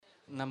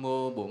Nam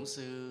mô Bổn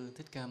Sư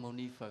Thích Ca Mâu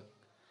Ni Phật.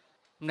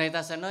 Hôm nay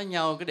ta sẽ nói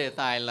nhau cái đề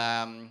tài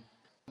là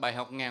bài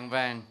học ngàn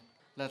vàng.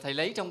 Là thầy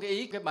lấy trong cái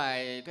ý cái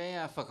bài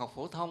cái Phật học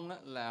phổ thông đó,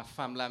 là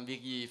phàm làm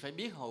việc gì phải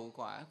biết hậu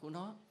quả của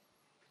nó.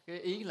 Cái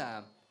ý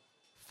là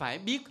phải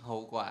biết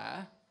hậu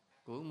quả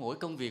của mỗi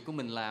công việc của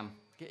mình làm.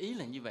 Cái ý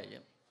là như vậy.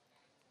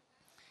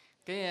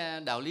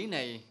 Cái đạo lý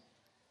này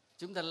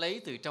chúng ta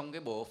lấy từ trong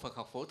cái bộ Phật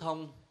học phổ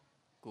thông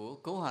của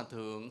Cố Hòa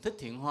Thượng Thích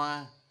Thiện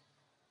Hoa.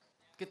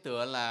 Cái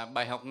tựa là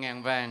bài học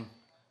ngàn vàng.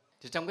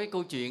 Thì trong cái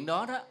câu chuyện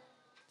đó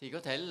thì có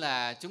thể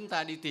là chúng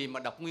ta đi tìm mà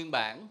đọc nguyên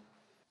bản.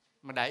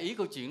 Mà đại ý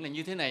câu chuyện là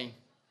như thế này,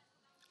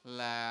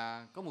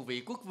 là có một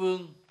vị quốc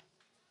vương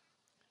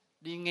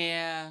đi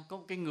nghe có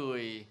một cái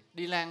người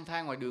đi lang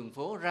thang ngoài đường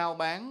phố rao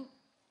bán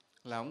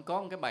là ông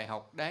có một cái bài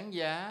học đáng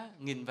giá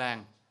 1.000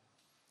 vàng.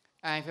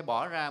 Ai phải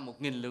bỏ ra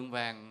 1.000 lượng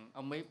vàng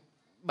ông mới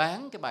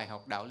bán cái bài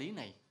học đạo lý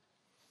này.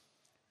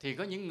 Thì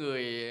có những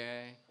người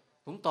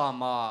cũng tò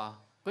mò,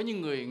 có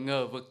những người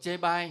ngờ vực chê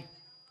bai.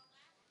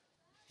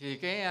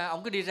 Thì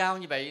ông cứ đi rao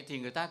như vậy thì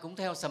người ta cũng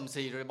theo sầm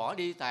xì rồi bỏ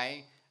đi.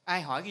 Tại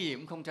ai hỏi cái gì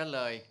cũng không trả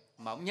lời,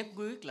 mà ông nhất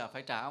quyết là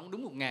phải trả ông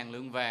đúng 1.000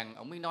 lượng vàng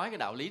ông mới nói cái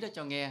đạo lý đó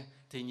cho nghe.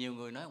 Thì nhiều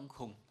người nói ông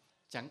khùng,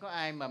 chẳng có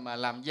ai mà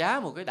làm giá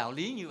một cái đạo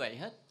lý như vậy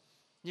hết.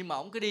 Nhưng mà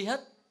ông cứ đi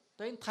hết,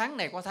 tới tháng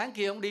này qua tháng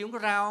kia ông đi, ông có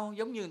rao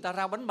giống như người ta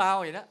rao bánh bao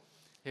vậy đó.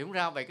 Thì ông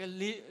rao vậy cái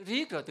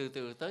riết rồi từ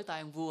từ tới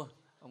tay ông vua.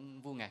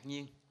 Ông vua ngạc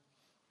nhiên.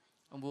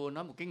 Ông vua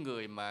nói một cái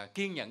người mà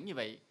kiên nhẫn như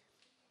vậy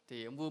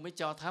thì ông vua mới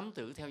cho thám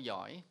tử theo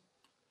dõi.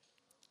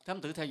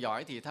 Thám tử theo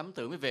dõi thì thám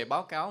tử mới về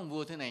báo cáo ông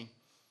vua thế này: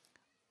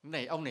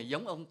 ông này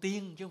giống ông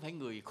tiên chứ không phải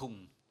người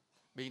khùng.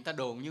 Vì người ta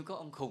đồn như có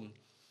ông khùng.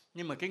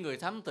 Nhưng mà cái người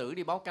thám tử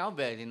đi báo cáo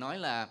về thì nói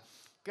là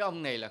cái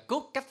ông này là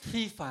cốt cách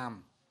phi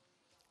phàm,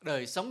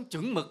 đời sống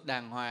chuẩn mực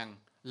đàng hoàng,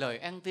 lời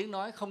ăn tiếng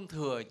nói không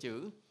thừa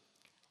chữ,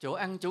 chỗ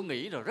ăn chỗ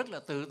nghỉ rồi rất là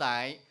tự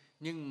tại,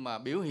 nhưng mà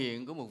biểu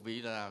hiện của một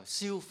vị là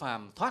siêu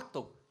phàm thoát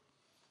tục.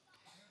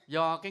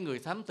 Do cái người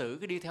thám tử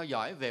cứ đi theo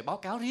dõi về báo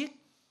cáo riết,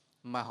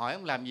 mà hỏi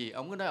ông làm gì,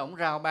 ông cứ nói ông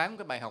rao bán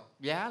cái bài học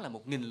giá là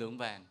 1.000 lượng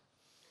vàng.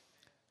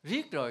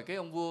 Riết rồi cái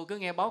ông vua cứ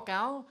nghe báo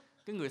cáo,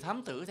 cái người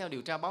thám tử theo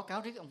điều tra báo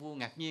cáo riết, ông vua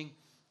ngạc nhiên.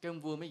 Cái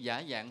ông vua mới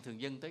giả dạng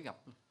thường dân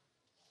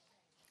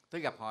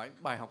tới gặp hỏi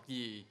bài học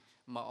gì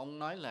mà ông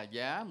nói là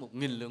giá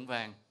 1.000 lượng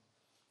vàng.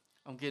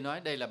 Ông kia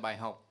nói đây là bài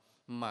học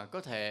mà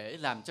có thể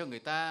làm cho người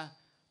ta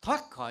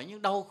thoát khỏi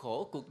những đau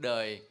khổ cuộc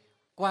đời,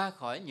 qua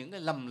khỏi những cái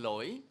lầm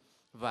lỗi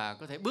và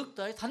có thể bước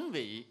tới thánh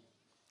vị.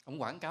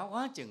 Ông quảng cáo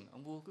quá chừng,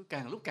 ông vua cứ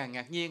càng lúc càng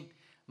ngạc nhiên.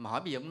 Mà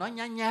hỏi bây giờ ông nói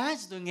nhá nhá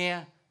cho tôi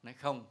nghe. Nói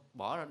không,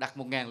 bỏ ra đặt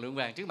 1.000 lượng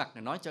vàng trước mặt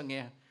này nói cho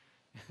nghe.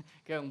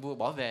 Cái ông vua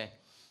bỏ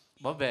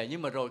về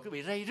nhưng mà rồi cứ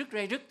bị ray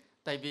rứt.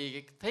 Tại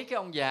vì thấy cái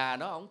ông già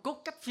đó, ông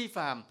cốt cách phi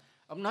phàm,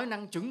 ông nói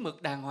năng chuẩn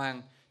mực đàng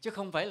hoàng, chứ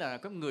không phải là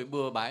có người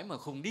bừa bãi mà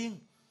khùng điên.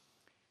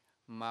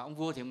 Mà ông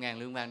vua thì 1.000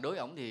 lượng vàng đối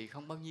ổng thì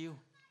không bao nhiêu.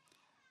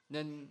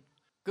 Nên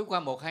cứ qua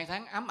 1-2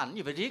 tháng ám ảnh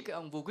như vậy riết, cái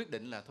ông vua quyết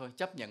định là thôi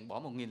chấp nhận bỏ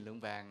 1.000 lượng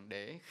vàng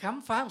để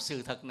khám phá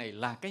sự thật này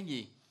là cái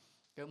gì.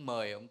 Cái ông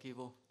mời ông kia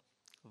vô,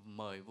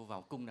 mời vô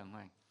vào cung đàng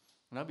hoàng.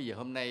 Nói bây giờ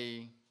hôm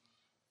nay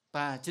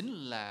ta chính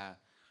là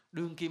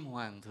đương kim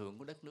hoàng thượng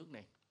của đất nước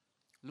này.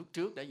 Lúc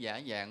trước đã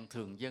giả dạng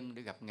thường dân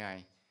để gặp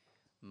ngài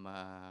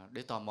mà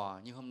để tò mò,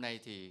 nhưng hôm nay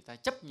thì ta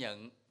chấp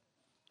nhận,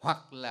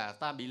 hoặc là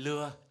ta bị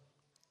lừa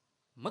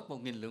mất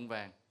 1.000 lượng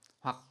vàng,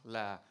 hoặc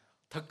là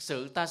thực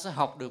sự ta sẽ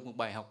học được một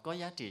bài học có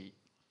giá trị.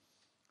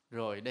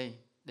 Rồi đây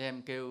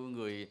đem kêu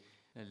người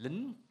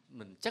lính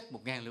mình chất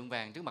 1.000 lượng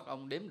vàng trước mặt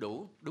ông đếm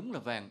đủ, đúng là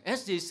vàng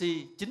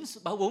SJC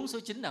 4 số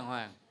 9 đàng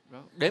hoàng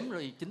đó, đếm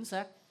rồi chính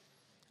xác.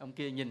 Ông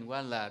kia nhìn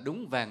qua là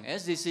đúng vàng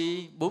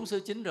SJC 4 số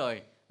 9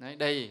 rồi. Nói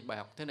đây bài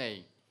học thế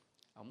này.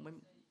 Ông mới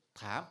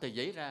thả tờ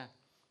giấy ra,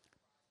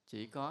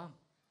 chỉ có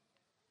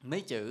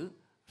mấy chữ: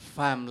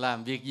 phàm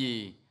làm việc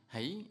gì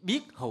hãy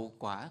biết hậu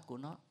quả của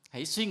nó,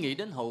 hãy suy nghĩ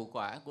đến hậu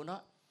quả của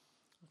nó.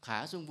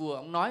 Thả xuống vua,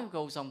 ông nói một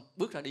câu xong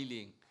bước ra đi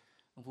liền.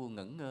 Ông vua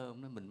ngẩn ngơ,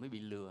 ông nói mình mới bị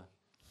lừa.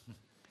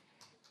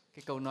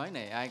 Cái câu nói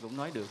này ai cũng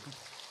nói được.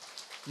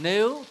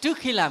 Nếu trước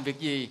khi làm việc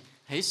gì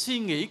hãy suy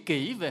nghĩ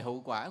kỹ về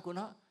hậu quả của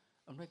nó.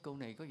 Ông nói câu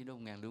này có gì đâu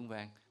 1.000 lượng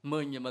vàng.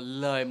 Nhưng mà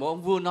lời một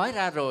ông vua nói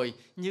ra rồi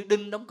như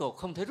đinh đóng cột,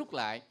 không thể rút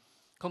lại.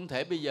 Không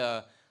thể bây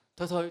giờ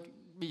thôi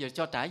bây giờ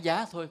cho trả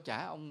giá thôi,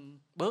 trả ông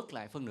bớt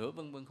lại phân nửa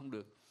vân vân, không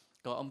được.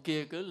 Còn ông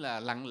kia cứ là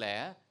lặng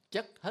lẽ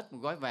chất hết một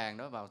gói vàng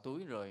đó vào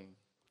túi rồi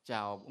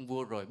chào ông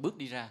vua rồi bước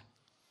đi ra.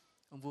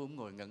 Ông vua ông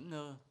ngồi ngẩn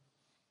ngơ,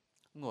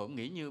 ông ngồi ông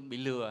nghĩ như bị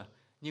lừa,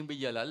 nhưng bây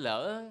giờ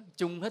lỡ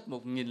chung hết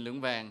 1.000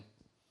 lượng vàng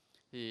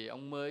thì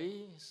ông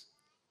mới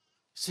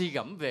suy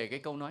gẫm về cái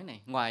câu nói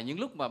này. Ngoài những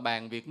lúc mà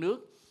bàn việc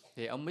nước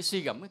thì ông mới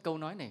suy gẫm cái câu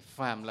nói này: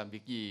 phàm làm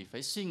việc gì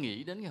phải suy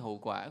nghĩ đến cái hậu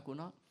quả của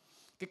nó.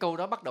 Cái câu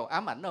đó bắt đầu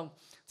ám ảnh ông.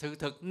 Sự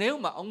thực nếu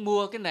mà ông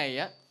mua cái này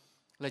á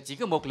là chỉ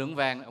có 1 lượng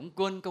vàng, ông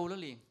quên câu đó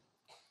liền.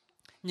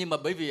 Nhưng mà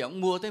bởi vì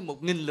ông mua tới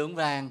 1.000 lượng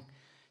vàng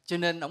cho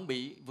nên ông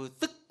bị vừa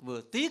tức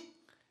vừa tiếc,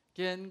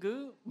 cho nên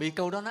cứ bị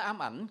câu đó nó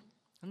ám ảnh,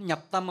 nó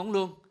nhập tâm ông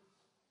luôn.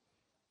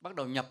 Bắt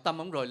đầu nhập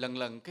tâm ông rồi lần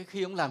lần cái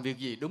khi ông làm việc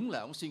gì đúng là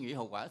ông suy nghĩ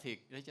hậu quả thiệt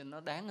để cho nó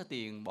đáng cái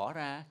tiền bỏ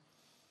ra.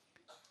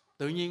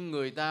 Tự nhiên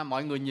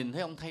mọi người nhìn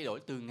thấy ông thay đổi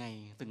từng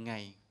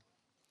ngày.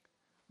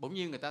 Bỗng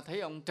nhiên người ta thấy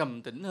ông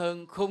trầm tĩnh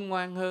hơn, khôn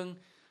ngoan hơn,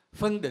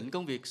 phân định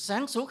công việc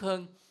sáng suốt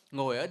hơn.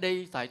 Ngồi ở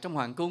đây tại trong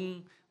hoàng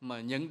cung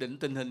mà nhận định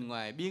tình hình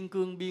ngoài biên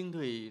cương biên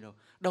thùy rồi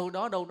đâu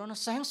đó nó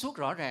sáng suốt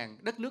rõ ràng,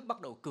 đất nước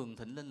bắt đầu cường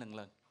thịnh lên lần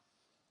lần.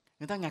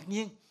 Người ta ngạc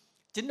nhiên,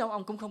 chính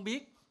ông cũng không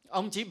biết.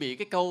 Ông chỉ bị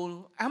cái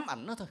câu ám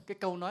ảnh đó thôi, cái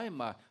câu nói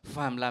mà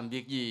phàm làm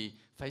việc gì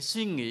phải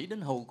suy nghĩ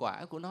đến hậu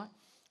quả của nó.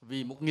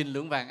 Vì 1.000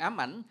 lượng vàng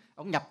ám ảnh,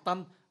 ông nhập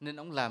tâm nên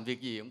ông làm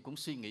việc gì ông cũng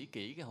suy nghĩ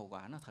kỹ cái hậu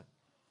quả nó thật.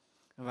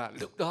 Và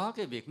lúc đó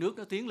cái việc nước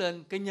nó tiến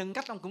lên, cái nhân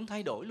cách ông cũng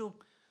thay đổi luôn.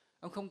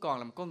 Ông không còn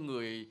là một con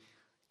người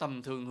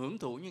tầm thường hưởng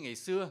thụ như ngày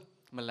xưa,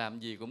 mà làm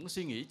gì cũng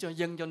suy nghĩ cho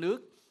dân cho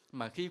nước,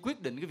 mà khi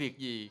quyết định cái việc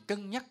gì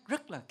cân nhắc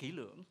rất là kỹ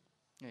lưỡng.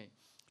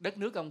 Đất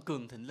nước ông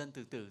cường thịnh lên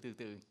từ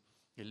từ.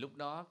 Thì lúc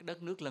đó cái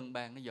đất nước lân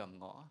bang nó dòm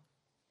ngõ.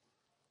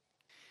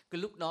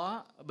 Cái lúc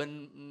đó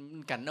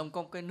bên cạnh ông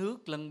có cái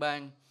nước lân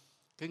bang,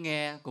 cứ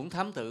nghe cũng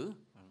thám tử,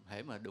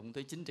 hễ mà đụng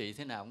tới chính trị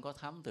thế nào cũng có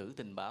thám tử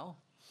tình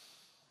báo.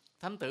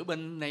 Thám tử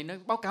bên này nó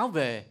báo cáo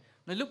về,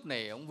 nói lúc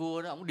này ông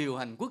vua đó, ông điều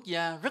hành quốc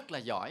gia rất là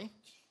giỏi,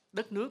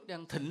 đất nước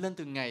đang thịnh lên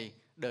từng ngày,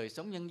 đời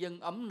sống nhân dân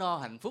ấm no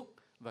hạnh phúc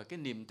và cái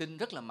niềm tin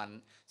rất là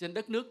mạnh. Trên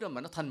đất nước đó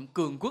mà nó thành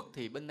cường quốc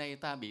thì bên đây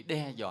ta bị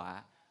đe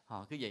dọa.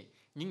 Họ cứ vậy.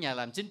 Những nhà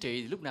làm chính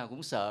trị thì lúc nào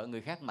cũng sợ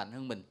người khác mạnh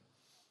hơn mình.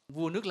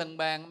 Vua nước Lân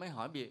Bang mới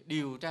hỏi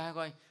điều tra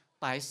coi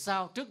tại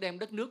sao trước đem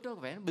đất nước đó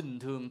vẻ bình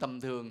thường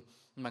tầm thường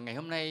mà ngày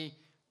hôm nay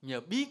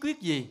nhờ bí quyết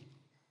gì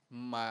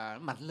mà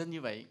mạnh lên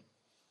như vậy.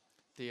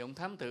 Thì ông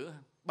thám tử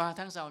 3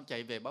 tháng sau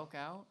chạy về báo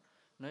cáo,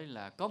 nói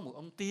là có một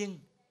ông tiên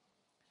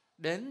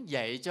đến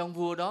dạy cho ông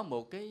vua đó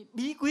một cái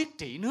bí quyết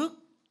trị nước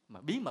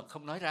mà bí mật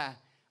không nói ra,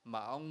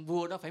 mà ông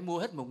vua đó phải mua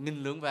hết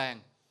 1.000 lượng vàng.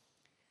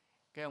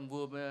 Cái ông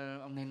vua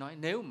ông này nói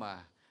nếu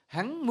mà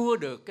hắn mua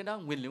được cái đó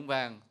 1.000 lượng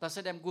vàng, ta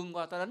sẽ đem quân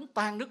qua, ta đánh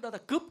tan nước đó, ta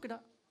cướp cái đó.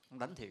 Ông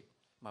đánh thiệt,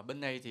 mà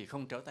bên đây thì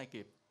không trở tay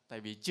kịp, tại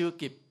vì chưa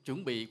kịp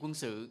chuẩn bị quân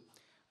sự.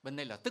 Bên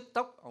đây là tức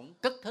tốc, ông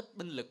cất hết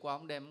binh lực qua,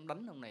 ông đem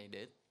đánh ông này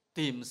để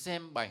tìm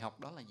xem bài học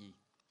đó là gì,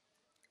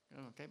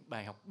 cái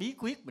bài học bí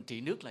quyết mình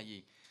trị nước là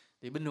gì.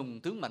 Thì binh hùng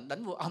tướng mạnh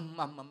đánh vô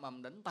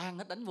ầm đánh tan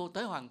hết, đánh vô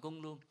tới hoàng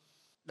cung luôn,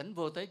 đánh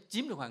vô tới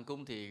chiếm được hoàng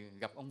cung. Thì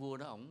gặp ông vua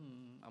đó,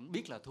 ông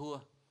biết là thua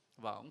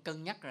và ông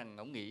cân nhắc rằng,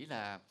 ông nghĩ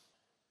là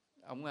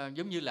ông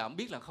giống như là ông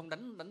biết là không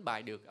đánh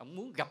bại được, ông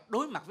muốn gặp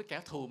đối mặt với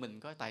kẻ thù mình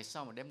coi tại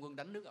sao mà đem quân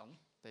đánh nước ổng,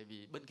 tại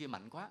vì bên kia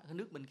mạnh quá, cái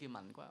nước bên kia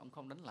mạnh quá, ông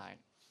không đánh lại.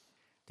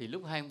 Thì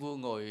lúc hai ông vua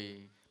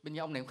ngồi bên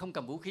nhau, ông này không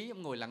cầm vũ khí,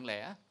 ông ngồi lặng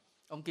lẽ,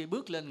 ông kia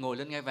bước lên ngồi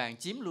lên ngai vàng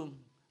chiếm luôn,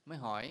 mới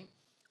hỏi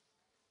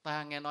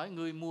ta nghe nói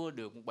ngươi mua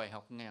được một bài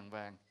học 1.000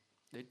 vàng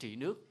để trị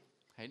nước,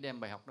 hãy đem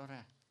bài học đó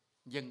ra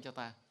dâng cho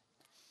ta.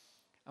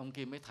 Ông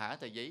kia mới thả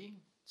tờ giấy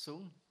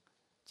xuống,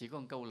 chỉ có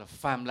một câu là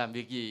phàm làm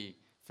việc gì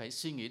phải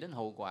suy nghĩ đến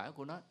hậu quả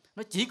của nó.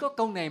 Nó chỉ có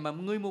câu này mà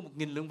ngươi mua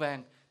 1.000 lượng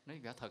vàng. Nói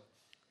quả thật,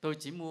 tôi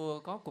chỉ mua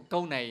có một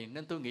câu này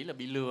nên tôi nghĩ là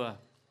bị lừa.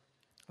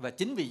 Và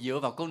chính vì dựa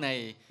vào câu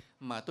này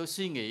mà tôi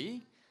suy nghĩ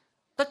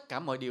tất cả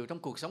mọi điều trong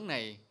cuộc sống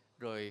này,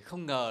 rồi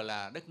không ngờ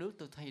là đất nước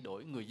tôi thay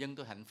đổi, người dân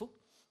tôi hạnh phúc.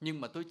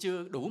 Nhưng mà tôi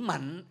chưa đủ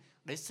mạnh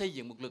để xây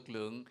dựng một lực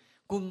lượng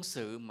quân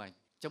sự mà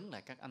chống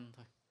lại các anh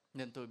thôi,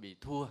 nên tôi bị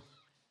thua.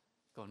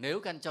 Còn nếu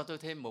các anh cho tôi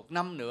thêm 1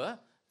 năm nữa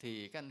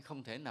thì các anh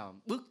không thể nào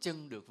bước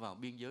chân được vào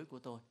biên giới của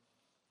tôi,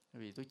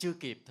 vì tôi chưa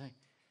kịp thôi.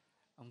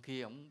 Ông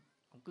kia ông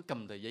cứ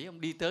cầm tờ giấy,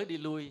 ông đi tới đi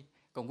lui,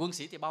 còn quân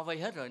sĩ thì bao vây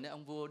hết rồi nên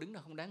ông vua đứng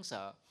đó không đáng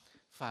sợ.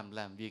 Phàm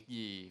làm việc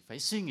gì phải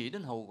suy nghĩ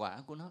đến hậu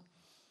quả của nó.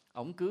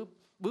 Ông cứ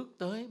bước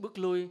tới bước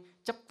lui,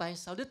 chắp tay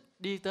sau đít,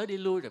 đi tới đi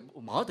lui, rồi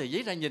mở tờ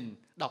giấy ra nhìn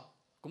đọc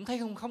cũng thấy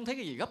không thấy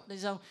cái gì gấp. Tại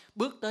sao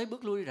bước tới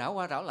bước lui, rảo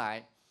qua rảo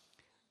lại.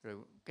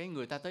 Rồi cái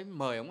người ta tới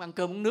mời ông ăn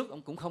cơm uống nước,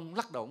 ông cũng không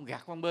lắc đầu, ông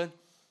gạt qua bên.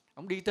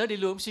 Ông đi tới đi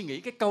lui, ông suy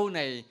nghĩ cái câu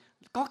này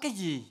có cái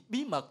gì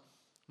bí mật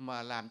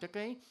mà làm cho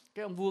cái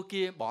ông vua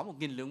kia bỏ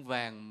 1.000 lượng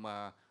vàng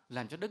mà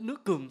làm cho đất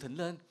nước cường thịnh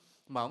lên,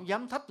 mà ông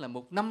dám thách là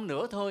 1 năm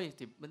nữa thôi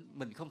thì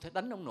mình không thể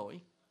đánh ông nổi.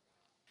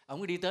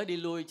 Ông đi tới đi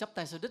lui, chắp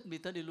tay sau đít, đi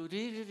tới đi lui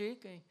riết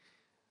cái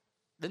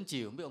đến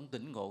chiều không biết ông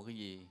tỉnh ngộ cái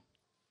gì,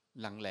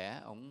 lặng lẽ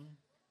ông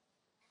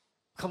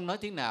không nói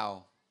tiếng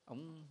nào,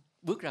 ông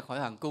bước ra khỏi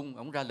hoàng cung,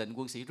 ông ra lệnh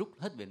quân sĩ rút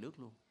hết về nước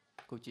luôn.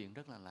 Câu chuyện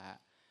rất là lạ.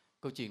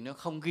 Câu chuyện nó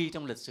không ghi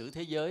trong lịch sử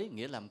thế giới,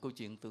 nghĩa là một câu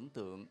chuyện tưởng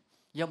tượng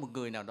do một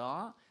người nào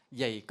đó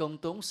dày công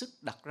tốn sức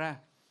đặt ra,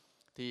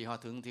 thì Hòa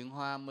Thượng Thiện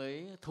Hoa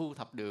mới thu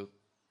thập được,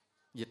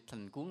 dịch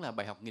thành cuốn là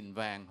Bài học 1.000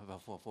 vàng và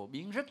phổ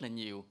biến rất là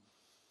nhiều.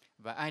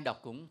 Và ai đọc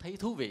cũng thấy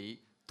thú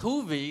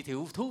vị thì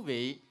thú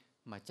vị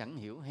mà chẳng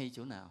hiểu hay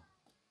chỗ nào.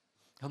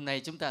 Hôm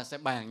nay chúng ta sẽ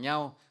bàn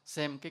nhau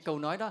xem cái câu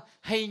nói đó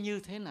hay như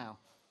thế nào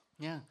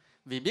nha.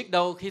 Vì biết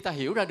đâu khi ta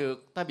hiểu ra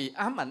được, ta bị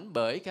ám ảnh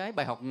bởi cái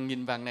bài học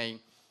 1.000 vàng này,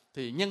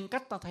 thì nhân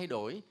cách ta thay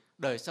đổi,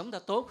 đời sống ta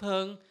tốt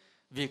hơn,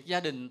 việc gia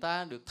đình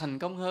ta được thành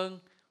công hơn,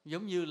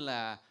 giống như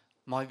là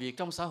mọi việc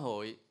trong xã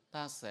hội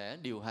ta sẽ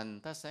điều hành,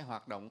 ta sẽ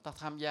hoạt động, ta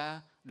tham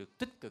gia được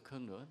tích cực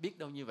hơn nữa. Biết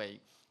đâu như vậy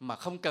mà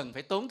không cần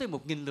phải tốn tới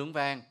 1.000 lượng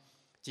vàng.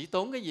 Chỉ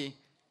tốn cái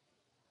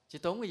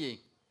gì?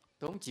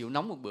 Tốn chịu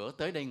nóng một bữa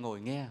tới đây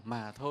ngồi nghe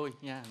mà thôi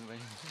nha.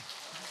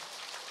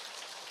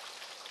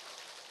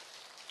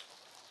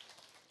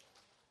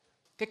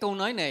 Cái câu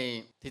nói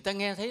này thì ta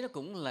nghe thấy nó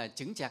cũng là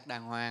chững chạc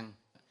đàng hoàng.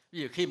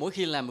 Ví dụ mỗi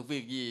khi làm một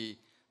việc gì,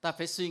 ta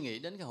phải suy nghĩ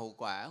đến cái hậu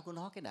quả của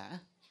nó cái đã.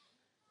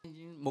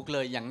 Một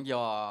lời dặn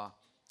dò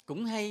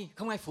cũng hay,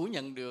 không ai phủ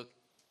nhận được.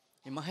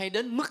 Nhưng mà hay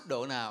đến mức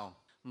độ nào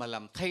mà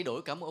làm thay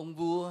đổi cả một ông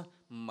vua,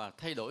 mà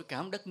thay đổi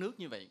cả một đất nước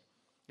như vậy?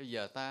 Bây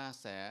giờ ta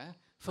sẽ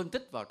phân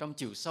tích vào trong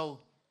chiều sâu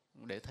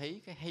để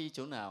thấy cái hay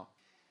chỗ nào.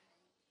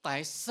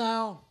 Tại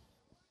sao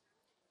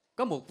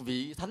có một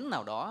vị thánh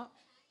nào đó,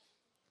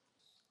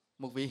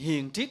 một vị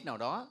hiền triết nào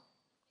đó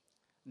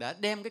đã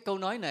đem cái câu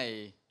nói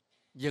này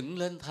dựng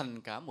lên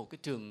thành cả một cái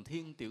trường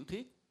thiên tiểu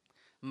thuyết,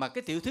 mà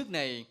cái tiểu thuyết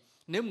này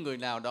nếu người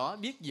nào đó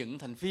biết dựng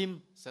thành phim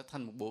sẽ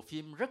thành một bộ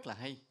phim rất là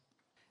hay.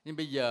 Nhưng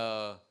bây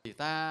giờ thì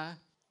ta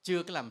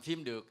chưa có làm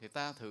phim được, thì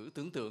ta thử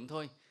tưởng tượng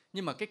thôi.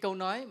 Nhưng mà cái câu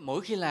nói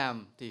mỗi khi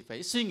làm thì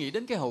phải suy nghĩ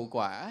đến cái hậu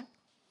quả.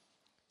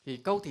 Thì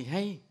câu thì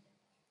hay,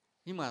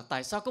 nhưng mà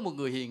tại sao có một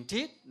người hiền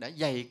triết đã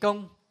dày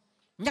công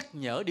nhắc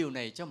nhở điều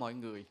này cho mọi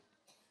người?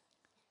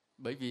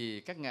 Bởi vì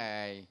các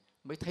ngài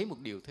mới thấy một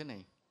điều thế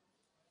này: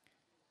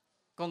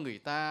 con người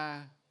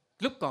ta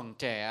lúc còn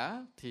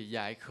trẻ thì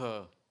dại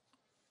khờ,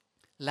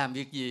 làm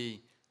việc gì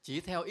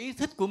chỉ theo ý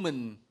thích của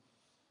mình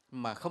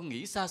mà không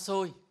nghĩ xa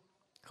xôi,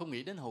 không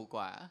nghĩ đến hậu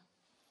quả.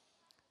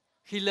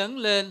 Khi lớn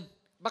lên,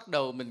 bắt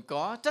đầu mình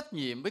có trách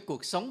nhiệm với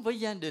cuộc sống, với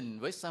gia đình,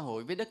 với xã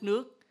hội, với đất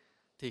nước,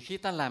 thì khi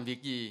ta làm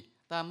việc gì,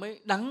 ta mới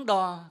đắn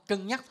đo,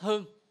 cân nhắc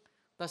hơn,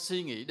 ta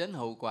suy nghĩ đến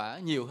hậu quả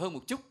nhiều hơn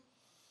một chút.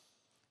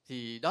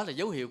 Thì đó là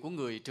dấu hiệu của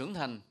người trưởng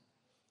thành.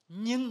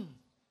 Nhưng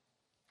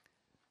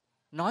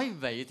nói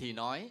vậy thì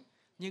nói,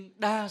 nhưng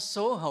đa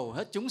số hầu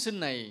hết chúng sinh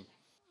này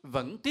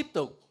vẫn tiếp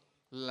tục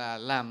là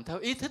làm theo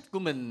ý thích của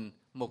mình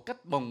một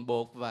cách bồng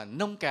bột và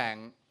nông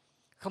cạn,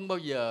 không bao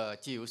giờ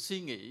chịu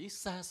suy nghĩ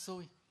xa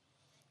xôi.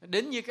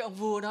 Đến như cái ông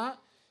vua đó,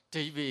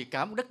 trị vì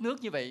cả một đất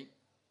nước như vậy,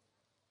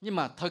 nhưng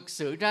mà thật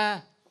sự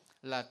ra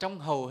là trong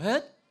hầu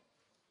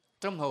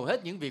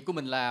hết những việc của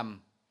mình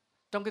làm,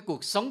 trong cái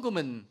cuộc sống của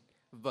mình,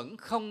 vẫn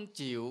không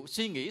chịu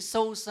suy nghĩ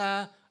sâu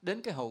xa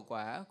đến cái hậu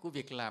quả của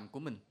việc làm của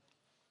mình,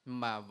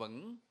 mà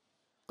vẫn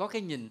có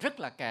cái nhìn rất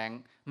là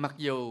cạn. Mặc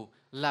dù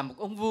là một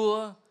ông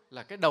vua,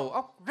 là cái đầu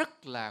óc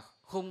rất là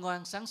khôn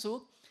ngoan sáng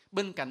suốt,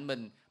 bên cạnh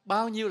mình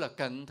bao nhiêu là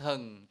cận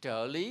thần,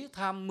 trợ lý,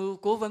 tham mưu,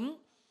 cố vấn.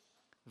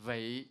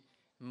 Vậy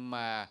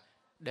mà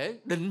để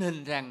định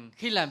hình rằng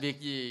khi làm việc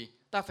gì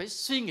ta phải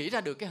suy nghĩ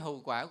ra được cái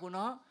hậu quả của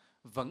nó,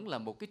 vẫn là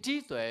một cái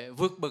trí tuệ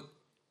vượt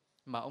bực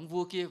mà ông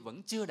vua kia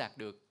vẫn chưa đạt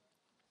được.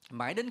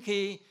 Mãi đến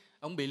khi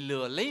ông bị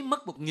lừa lấy mất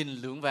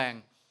 1.000 lượng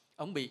vàng,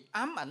 ông bị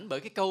ám ảnh bởi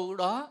cái câu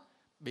đó,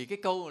 bị cái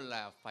câu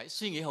là phải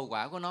suy nghĩ hậu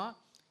quả của nó.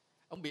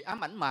 Ông bị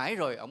ám ảnh mãi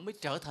rồi ông mới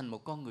trở thành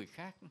một con người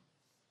khác.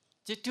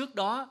 Chứ trước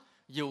đó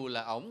dù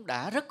là ông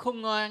đã rất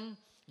khôn ngoan,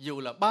 dù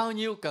là bao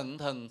nhiêu cận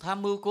thần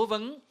tham mưu cố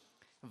vấn,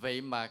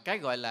 vậy mà cái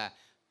gọi là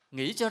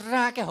nghĩ cho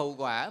ra cái hậu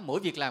quả mỗi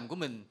việc làm của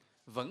mình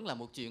vẫn là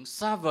một chuyện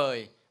xa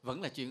vời,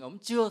 vẫn là chuyện ông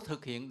chưa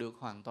thực hiện được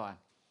hoàn toàn.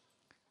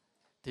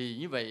 Thì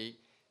như vậy,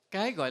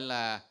 cái gọi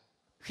là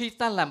khi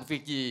ta làm một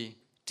việc gì,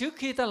 trước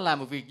khi ta làm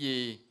một việc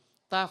gì,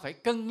 ta phải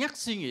cân nhắc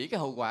suy nghĩ cái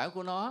hậu quả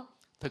của nó.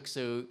 Thực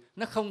sự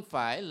nó không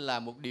phải là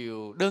một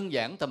điều đơn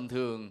giản tầm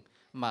thường,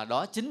 mà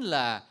đó chính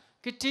là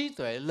cái trí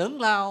tuệ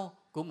lớn lao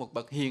của một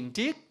bậc hiền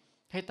triết,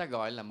 hay ta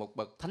gọi là một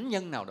bậc thánh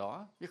nhân nào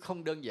đó, chứ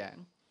không đơn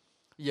giản.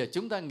 Giờ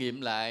chúng ta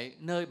nghiệm lại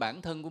nơi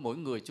bản thân của mỗi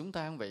người chúng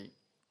ta như vậy,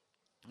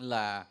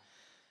 là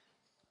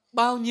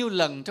bao nhiêu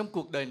lần trong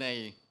cuộc đời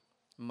này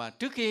mà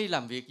trước khi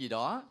làm việc gì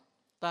đó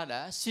ta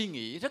đã suy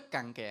nghĩ rất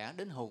cặn kẽ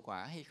đến hậu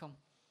quả hay không?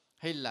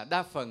 Hay là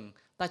đa phần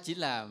ta chỉ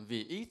làm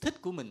vì ý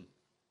thích của mình?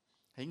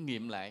 Hãy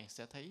nghiệm lại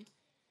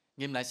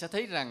sẽ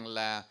thấy rằng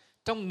là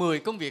trong 10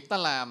 công việc ta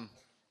làm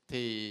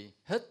thì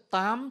hết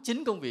 8,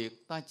 9 công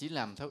việc ta chỉ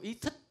làm theo ý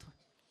thích thôi.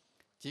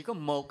 Chỉ có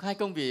 1, 2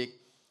 công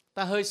việc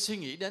ta hơi suy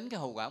nghĩ đến cái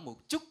hậu quả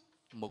một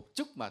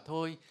chút mà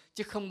thôi,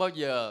 chứ không bao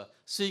giờ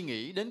suy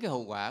nghĩ đến cái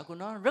hậu quả của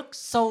nó rất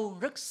sâu,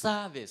 rất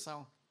xa về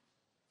sau.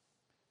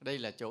 Đây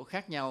là chỗ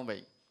khác nhau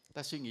vậy,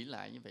 ta suy nghĩ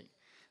lại như vậy.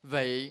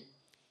 Vậy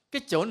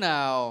cái chỗ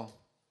nào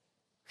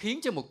khiến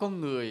cho một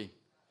con người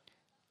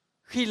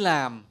khi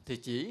làm thì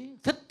chỉ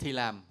thích thì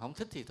làm, không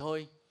thích thì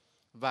thôi,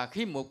 và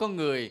khi một con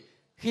người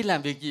khi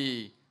làm việc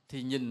gì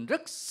thì nhìn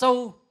rất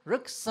sâu,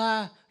 rất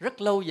xa,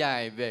 rất lâu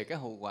dài về cái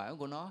hậu quả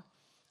của nó?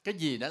 Cái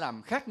gì đã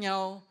làm khác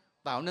nhau,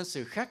 tạo nên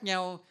sự khác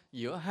nhau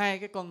giữa hai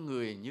cái con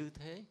người như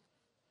thế?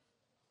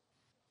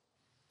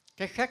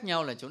 Cái khác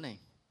nhau là chỗ này.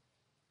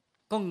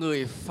 Con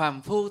người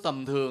phàm phu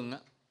tầm thường,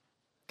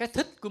 cái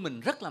thích của mình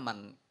rất là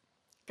mạnh.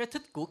 Cái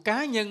thích của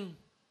cá nhân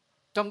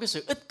trong cái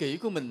sự ích kỷ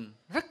của mình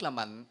rất là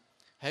mạnh.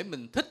 Hễ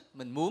mình thích,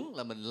 mình muốn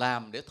là mình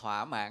làm để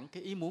thỏa mãn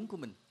cái ý muốn của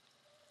mình.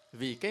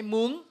 Vì cái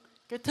muốn,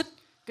 cái thích,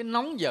 cái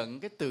nóng giận,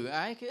 cái tự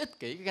ái, cái ích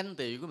kỷ, cái ganh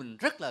tị của mình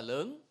rất là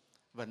lớn,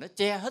 và nó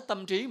che hết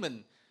tâm trí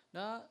mình,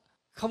 nó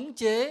khống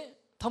chế,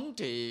 thống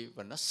trị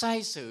và nó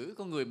sai sử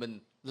con người mình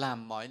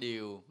làm mọi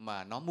điều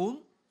mà nó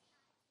muốn.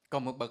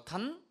 Còn một bậc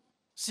thánh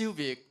siêu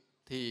việt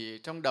thì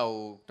trong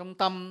đầu, trong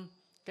tâm,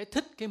 cái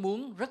thích, cái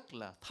muốn rất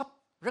là thấp,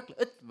 rất là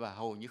ít và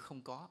hầu như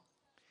không có.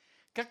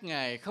 Các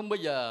ngài không bao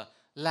giờ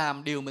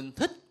làm điều mình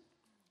thích,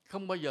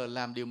 không bao giờ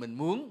làm điều mình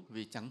muốn,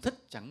 vì chẳng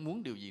thích, chẳng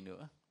muốn điều gì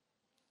nữa.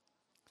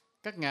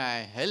 Các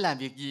ngài hễ làm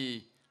việc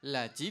gì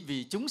là chỉ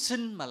vì chúng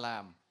sinh mà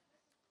làm,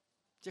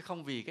 chứ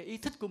không vì cái ý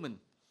thích của mình.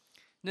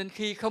 Nên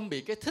khi không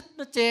bị cái thích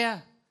nó che,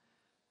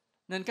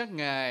 nên các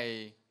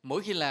ngài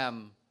mỗi khi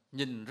làm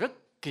nhìn rất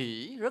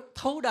kỹ, rất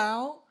thấu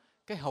đáo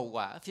cái hậu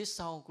quả phía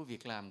sau của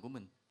việc làm của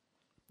mình.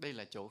 Đây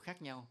là chỗ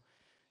khác nhau.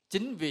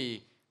 Chính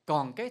vì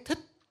còn cái thích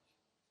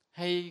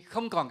hay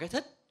không còn cái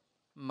thích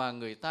mà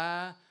người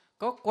ta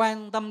có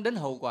quan tâm đến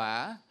hậu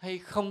quả hay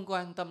không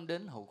quan tâm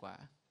đến hậu quả.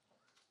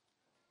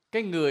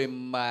 Cái người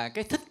mà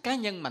cái thích cá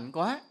nhân mạnh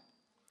quá,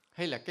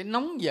 hay là cái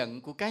nóng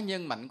giận của cá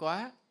nhân mạnh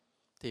quá,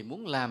 thì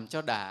muốn làm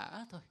cho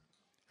đã thôi,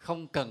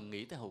 không cần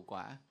nghĩ tới hậu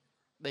quả.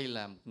 Đây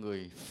là một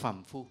người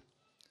phàm phu.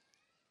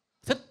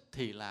 Thích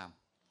thì làm,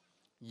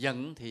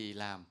 giận thì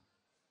làm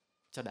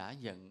cho đã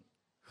giận,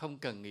 không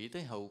cần nghĩ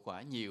tới hậu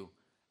quả nhiều.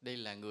 Đây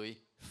là người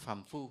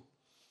phàm phu.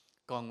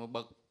 Còn một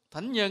bậc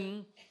thánh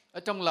nhân ở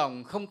trong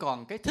lòng không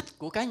còn cái thích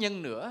của cá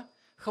nhân nữa,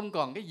 không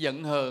còn cái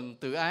giận hờn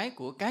tự ái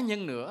của cá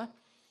nhân nữa,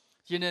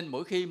 cho nên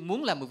mỗi khi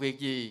muốn làm một việc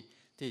gì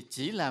thì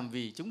chỉ làm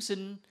vì chúng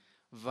sinh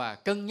và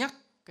cân nhắc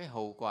cái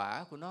hậu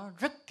quả của nó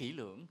rất kỹ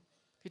lưỡng.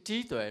 Cái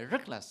trí tuệ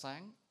rất là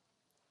sáng.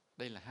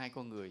 Đây là hai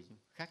con người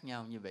khác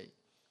nhau như vậy.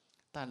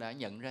 Ta đã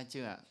nhận ra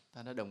chưa ạ?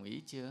 Ta đã đồng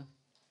ý chưa?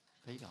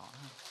 Thấy rõ.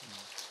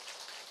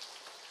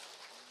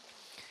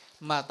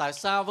 Mà tại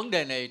sao vấn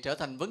đề này trở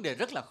thành vấn đề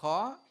rất là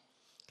khó?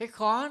 Cái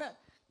khó đó,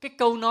 cái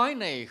câu nói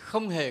này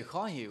không hề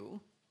khó hiểu.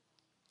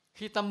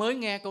 Khi ta mới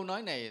nghe câu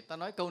nói này, ta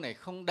nói câu này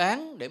không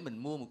đáng để mình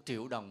mua 1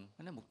 triệu đồng,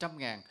 nó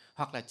 100.000,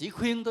 hoặc là chỉ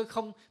khuyên tôi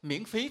không,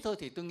 miễn phí thôi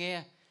thì tôi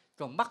nghe.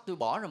 Còn bắt tôi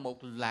bỏ ra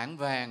 1 lạng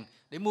vàng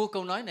để mua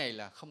câu nói này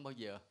là không bao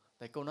giờ.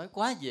 Tại câu nói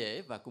quá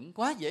dễ và cũng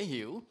quá dễ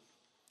hiểu.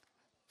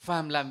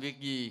 Phàm làm việc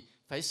gì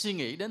phải suy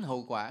nghĩ đến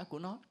hậu quả của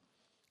nó.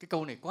 Cái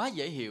câu này quá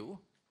dễ hiểu.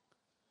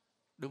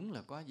 Đúng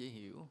là quá dễ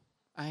hiểu.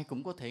 Ai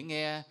cũng có thể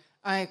nghe,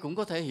 ai cũng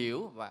có thể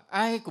hiểu và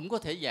ai cũng có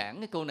thể giảng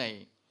cái câu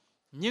này.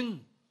 Nhưng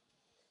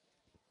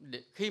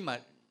khi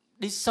mà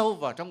đi sâu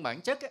vào trong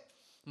bản chất ấy,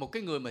 một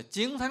cái người mà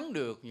chiến thắng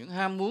được những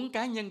ham muốn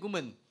cá nhân của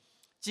mình,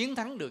 chiến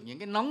thắng được những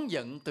cái nóng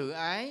giận tự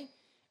ái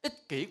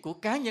ích kỷ của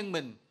cá nhân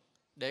mình,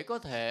 để có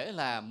thể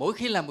là mỗi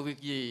khi làm một việc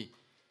gì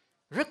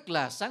rất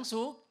là sáng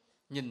suốt,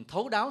 nhìn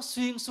thấu đáo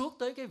xuyên suốt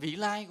tới cái vị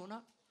lai của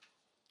nó,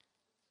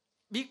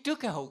 biết trước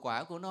cái hậu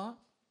quả của nó,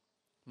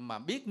 mà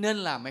biết nên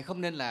làm hay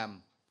không nên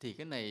làm, thì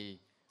cái này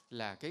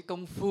là cái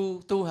công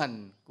phu tu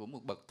hành của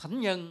một bậc thánh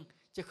nhân,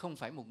 chứ không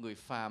phải một người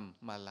phàm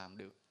mà làm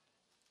được.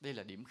 Đây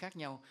là điểm khác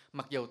nhau.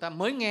 Mặc dù ta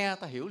mới nghe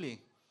ta hiểu liền,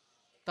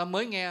 ta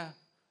mới nghe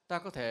ta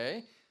có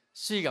thể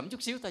suy gẫm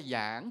chút xíu, ta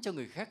giảng cho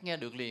người khác nghe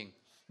được liền.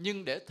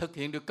 Nhưng để thực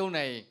hiện được câu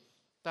này,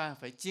 ta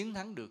phải chiến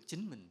thắng được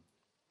chính mình.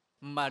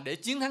 Mà để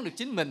chiến thắng được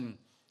chính mình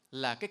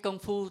là cái công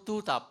phu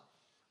tu tập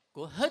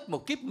của hết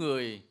một kiếp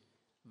người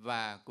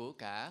và của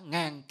cả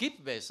ngàn kiếp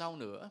về sau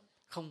nữa,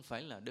 không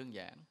phải là đơn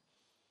giản.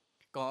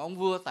 Còn ông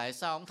vua tại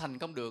sao ông thành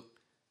công được?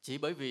 Chỉ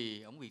bởi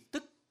vì ông bị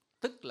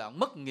tức là ông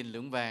mất 1.000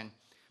 lượng vàng.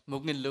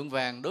 1.000 lượng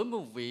vàng đối với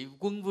một vị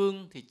quân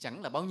vương thì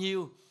chẳng là bao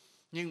nhiêu,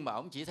 nhưng mà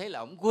ông chỉ thấy là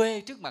ông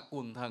quê trước mặt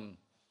quần thần,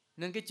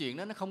 nên cái chuyện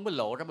đó nó không có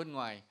lộ ra bên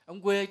ngoài.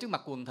 Ông quê trước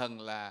mặt quần thần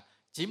là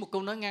chỉ một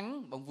câu nói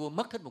ngắn, ông vua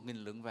mất hết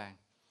 1.000 lượng vàng.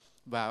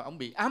 Và ông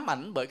bị ám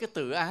ảnh bởi cái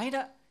tự ái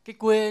đó, cái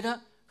quê đó.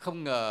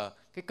 Không ngờ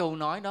cái câu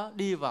nói đó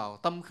đi vào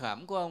tâm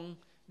khảm của ông,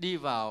 đi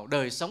vào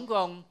đời sống của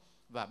ông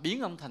và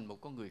biến ông thành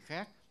một con người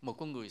khác, một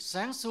con người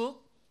sáng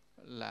suốt,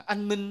 là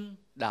anh minh,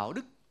 đạo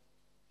đức,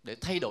 để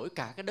thay đổi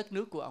cả cái đất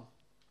nước của ông.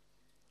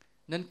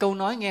 Nên câu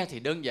nói nghe thì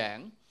đơn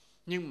giản,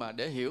 nhưng mà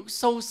để hiểu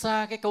sâu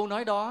xa cái câu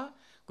nói đó,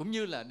 cũng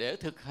như là để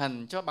thực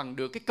hành cho bằng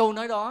được cái câu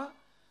nói đó,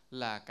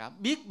 là cả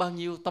biết bao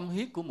nhiêu tâm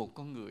huyết của một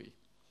con người.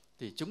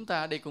 Thì chúng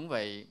ta đây cũng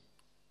vậy.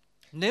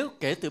 Nếu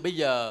kể từ bây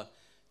giờ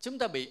chúng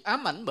ta bị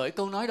ám ảnh bởi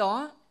câu nói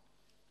đó,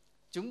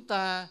 chúng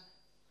ta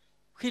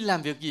khi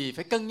làm việc gì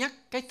phải cân nhắc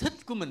cái thích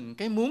của mình,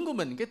 cái muốn của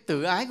mình, cái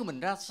tự ái của mình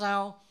ra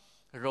sao.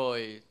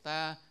 Rồi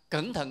ta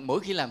cẩn thận mỗi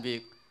khi làm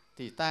việc,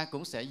 thì ta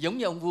cũng sẽ giống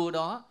như ông vua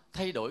đó,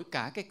 thay đổi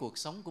cả cái cuộc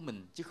sống của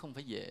mình, chứ không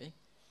phải dễ.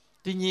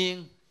 Tuy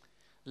nhiên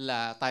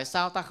là tại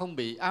sao ta không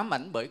bị ám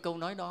ảnh bởi câu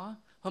nói đó?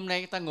 Hôm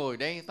nay ta ngồi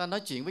đây, ta nói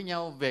chuyện với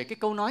nhau về cái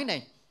câu nói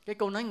này, cái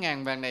câu nói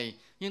ngàn vàng này,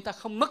 nhưng ta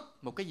không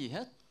mất một cái gì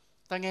hết.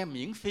 Ta nghe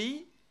miễn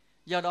phí.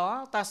 Do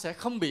đó ta sẽ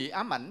không bị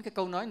ám ảnh cái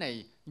câu nói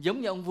này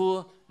giống như ông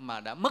vua mà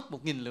đã mất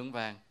 1.000 lượng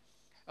vàng.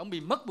 Ông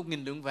bị mất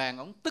 1.000 lượng vàng,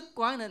 ông tức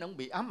quá nên ông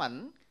bị ám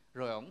ảnh,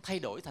 rồi ông thay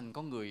đổi thành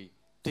con người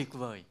tuyệt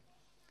vời.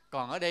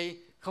 Còn ở đây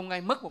không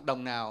ai mất một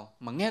đồng nào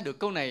mà nghe được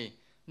câu này,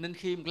 nên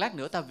khi một lát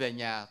nữa ta về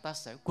nhà, ta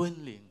sẽ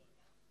quên liền.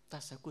 Ta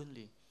sẽ quên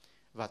liền.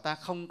 Và ta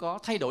không có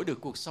thay đổi được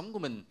cuộc sống của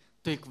mình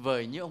tuyệt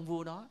vời như ông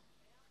vua đó.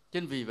 Cho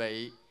nên vì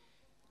vậy,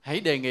 hãy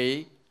đề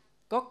nghị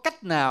có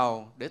cách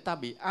nào để ta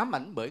bị ám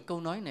ảnh bởi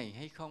câu nói này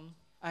hay không?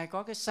 Ai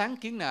có cái sáng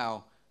kiến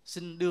nào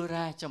xin đưa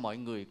ra cho mọi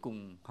người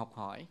cùng học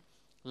hỏi.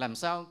 Làm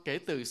sao kể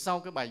từ sau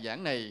cái bài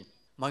giảng này,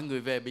 mọi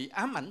người về bị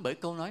ám ảnh bởi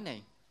câu nói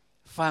này.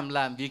 Phàm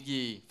làm việc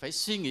gì phải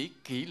suy nghĩ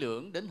kỹ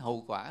lưỡng đến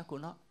hậu quả của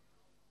nó.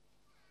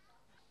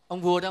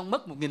 Ông vua đó ông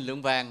mất 1.000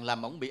 lượng vàng,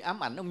 làm ông bị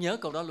ám ảnh, ông nhớ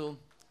câu đó luôn.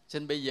 Cho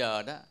nên bây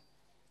giờ đó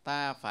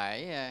ta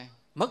phải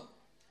mất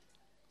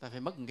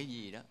một cái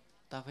gì đó,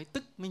 ta phải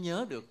tức mới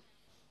nhớ được.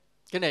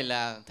 Cái này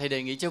là thầy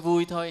đề nghị cho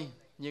vui thôi,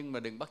 nhưng mà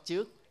đừng bắt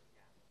chước.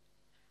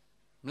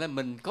 Là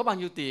mình có bao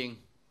nhiêu tiền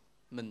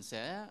mình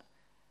sẽ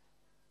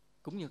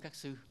cúng như các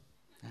sư.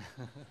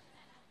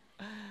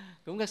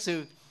 Cúng các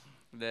sư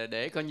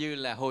để coi như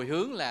là hồi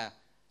hướng, là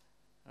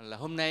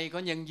hôm nay có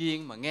nhân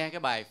duyên mà nghe cái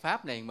bài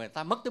pháp này mà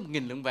ta mất tới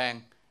 1.000 lượng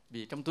vàng,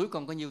 vì trong túi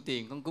con có nhiêu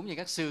tiền con cúng như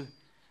các sư,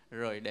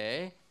 rồi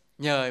để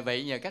nhờ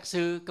các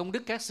sư, công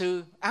đức các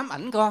sư ám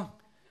ảnh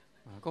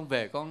con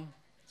về con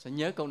sẽ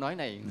nhớ câu nói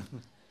này.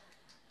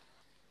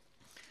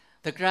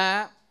 Thực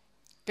ra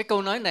cái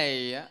câu nói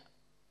này,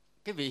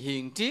 cái vị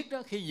hiền triết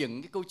đó khi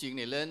dựng cái câu chuyện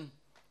này lên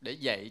để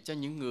dạy cho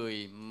những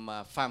người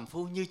mà phàm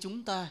phu như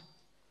chúng ta.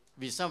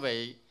 Vì sao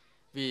vậy?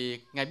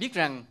 Vì Ngài biết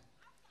rằng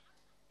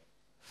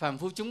phàm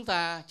phu chúng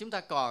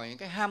ta còn những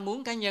cái ham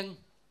muốn cá nhân,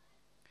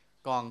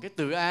 còn cái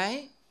tự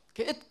ái,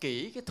 cái ích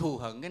kỷ, cái thù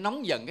hận, cái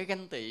nóng giận, cái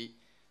ganh tị,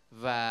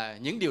 và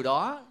những điều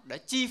đó đã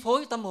chi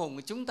phối tâm hồn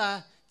của chúng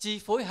ta, chi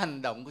phối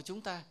hành động của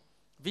chúng ta.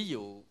 Ví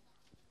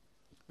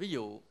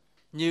dụ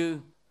như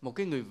một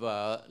cái người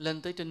vợ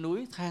lên tới trên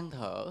núi than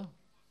thở,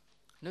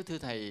 nói thưa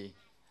thầy,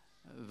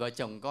 vợ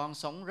chồng con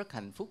sống rất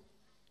hạnh phúc,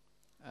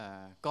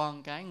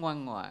 con cái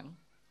ngoan ngoãn,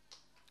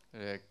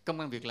 công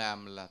ăn việc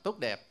làm là tốt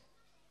đẹp,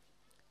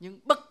 nhưng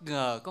bất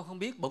ngờ con không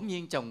biết bỗng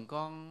nhiên chồng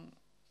con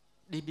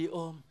đi bi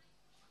ôm,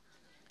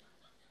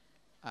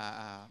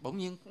 bỗng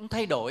nhiên cũng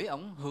thay đổi,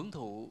 ổng hưởng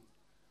thụ,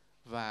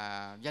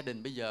 và gia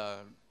đình bây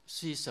giờ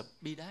suy sụp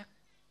bi đát.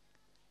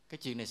 Cái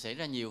chuyện này xảy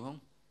ra nhiều không?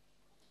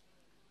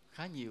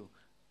 Khá nhiều.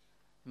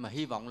 Mà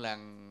hy vọng là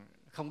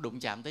không đụng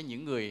chạm tới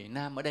những người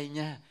nam ở đây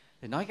nha.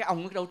 Thì nói cái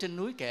ông ở đâu trên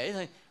núi kể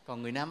thôi,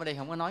 còn người nam ở đây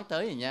không có nói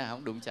tới gì nha,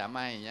 không đụng chạm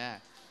ai gì nha.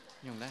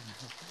 Nhưng đó.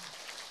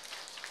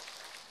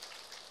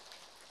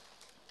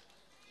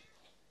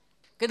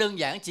 Cái đơn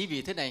giản chỉ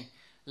vì thế này,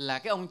 là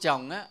cái ông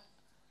chồng á,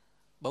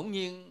 bỗng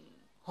nhiên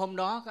hôm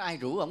đó có ai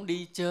rủ ổng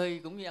đi chơi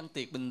cũng như ăn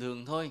tiệc bình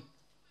thường thôi,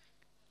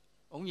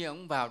 bỗng nhiên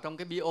ổng vào trong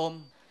cái bia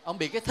ôm, ổng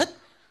bị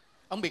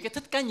cái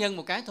thích cá nhân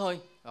một cái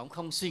thôi, ổng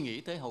không suy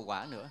nghĩ tới hậu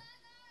quả nữa.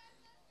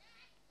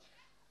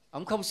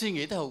 Ổng không suy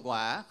nghĩ tới hậu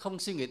quả, không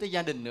suy nghĩ tới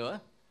gia đình nữa.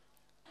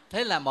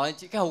 Thế là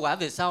cái hậu quả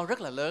về sau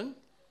rất là lớn.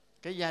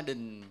 Cái gia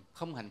đình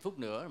không hạnh phúc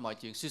nữa, mọi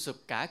chuyện suy sụp,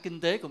 cả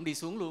kinh tế cũng đi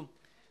xuống luôn.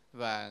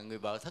 Và người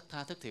vợ thất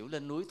tha thất thểu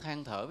lên núi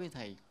than thở với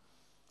thầy.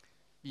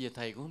 Bây giờ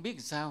thầy cũng không biết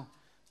làm sao.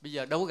 Bây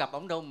giờ đâu gặp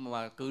ổng đâu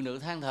mà cự nữ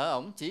than thở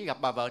ổng, chỉ gặp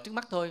bà vợ trước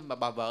mắt thôi. Mà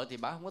bà vợ thì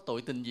bà không có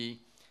tội tình gì.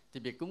 Thì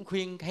việc cũng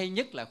khuyên hay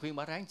nhất là khuyên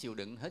bà ráng chịu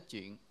đựng hết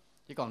chuyện.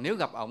 Chứ còn nếu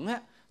gặp ổng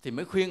á, thì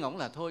mới khuyên ổng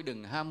là thôi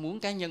đừng ham muốn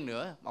cá nhân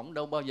nữa. Ổng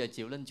đâu bao giờ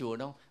chịu lên chùa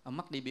đâu, ổng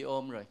mắc đi bị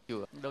ôm rồi,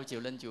 đâu chịu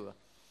lên chùa.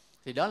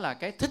 Thì đó là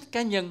cái thích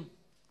cá nhân.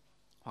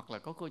 Hoặc là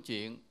có câu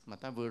chuyện mà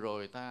ta vừa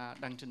rồi ta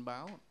đăng trên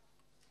báo,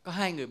 có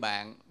 2 người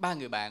bạn, 3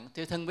 người bạn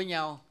chơi thân với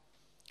nhau.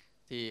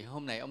 Thì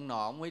hôm nay ông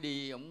nọ ông mới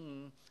đi,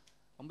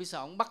 ông biết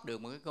sao ông bắt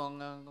được một cái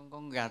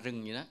con gà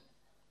rừng gì đó.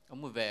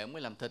 Ông mới về, ông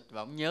mới làm thịt,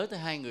 và ông nhớ tới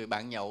 2 người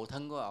bạn nhậu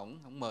thân của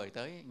ông mời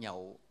tới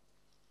nhậu.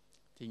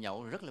 Thì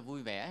nhậu rất là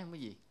vui vẻ không có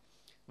gì.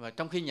 Và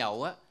trong khi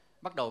nhậu á,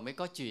 bắt đầu mới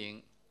có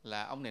chuyện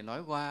là ông này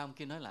nói qua, ông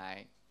kia nói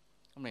lại.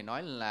 Ông này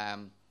nói là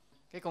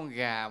cái con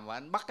gà mà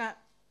anh bắt á,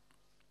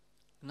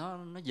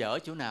 nó dở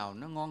chỗ nào,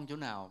 nó ngon chỗ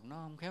nào, nó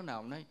không khéo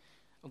nào.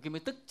 Ông kia mới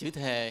tức chửi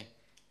thề,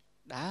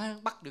 đã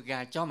bắt được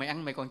gà cho mày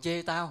ăn mày còn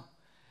chê tao.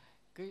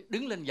 Cái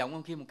đứng lên giọng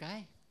ông kia một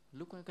cái,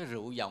 lúc đó cái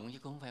rượu giọng chứ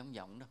không phải ông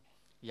giọng đâu,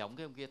 giọng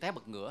cái ông kia té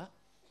bật ngửa.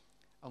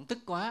 Ông tức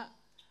quá,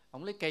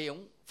 ông lấy cây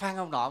ông phang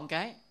ông nọ một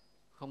cái,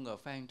 không ngờ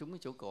phang trúng cái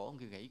chỗ cổ, ông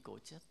kia gãy cổ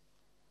chết.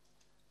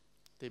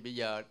 Thì bây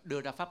giờ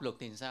đưa ra pháp luật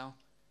thì sao?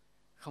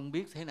 Không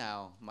biết thế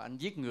nào mà anh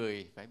giết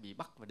người phải bị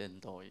bắt và đền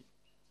tội.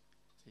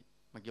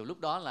 Mặc dù lúc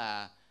đó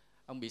là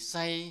ông bị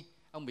say,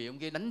 ông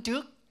kia đánh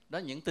trước, đó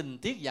những tình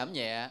tiết giảm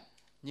nhẹ,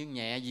 nhưng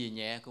nhẹ gì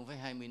nhẹ cũng phải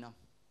 20 năm.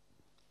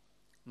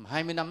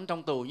 20 năm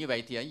trong tù như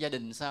vậy thì ở gia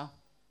đình sao?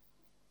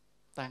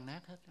 Tan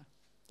nát hết.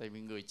 Tại vì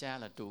người cha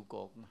là trụ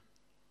cột mà.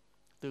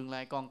 Tương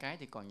lai con cái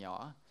thì còn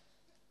nhỏ.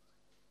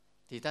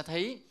 Thì ta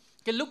thấy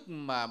cái lúc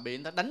mà bị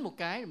người ta đánh một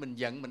cái, mình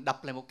giận, mình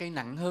đập lại một cây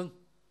nặng hơn.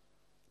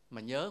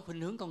 Mà nhớ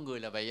khuynh hướng con người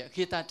là vậy.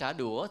 Khi ta trả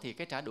đũa thì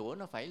cái trả đũa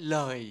nó phải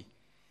lời.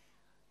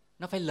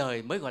 Nó phải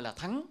lời mới gọi là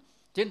thắng.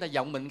 Chứ người ta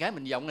giọng mình cái,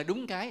 mình giọng là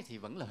đúng cái thì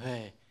vẫn là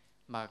hề.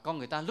 Mà con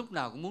người ta lúc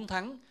nào cũng muốn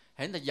thắng.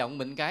 Hễ người ta giọng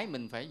mình cái,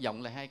 mình phải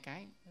giọng lại 2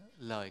 cái.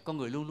 Lời, con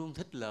người luôn luôn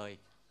thích lời.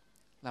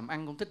 Làm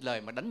ăn cũng thích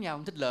lời, mà đánh nhau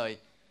cũng thích lời.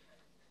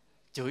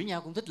 Chửi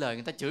nhau cũng thích lời.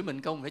 Người ta chửi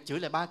mình câu, mình phải chửi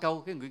lại 3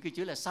 câu. Cái người kia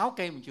chửi lại 6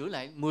 cây, mình chửi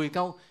lại 10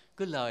 câu.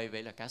 Cứ lời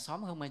vậy là cả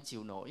xóm không ai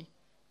chịu nổi.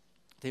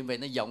 Thì vậy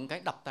nó giọng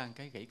cái, đập tan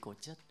cái, gãy cổ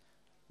chết.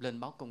 Lên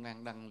báo công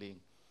an đăng liền.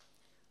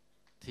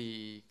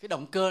 Thì cái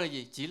động cơ là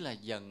gì? Chỉ là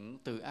giận,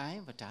 tự ái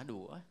và trả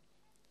đũa.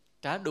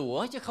 Trả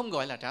đũa chứ không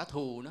gọi là trả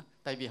thù nữa.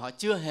 Tại vì họ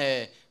chưa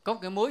hề có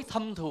cái mối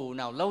thâm thù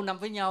nào lâu năm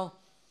với nhau,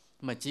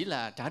 mà chỉ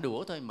là trả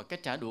đũa thôi. Mà cái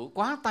trả đũa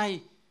quá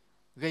tay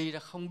gây ra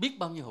không biết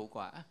bao nhiêu hậu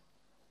quả.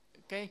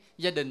 Cái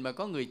gia đình mà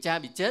có người cha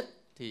bị chết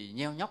thì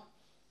nheo nhóc,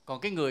 Còn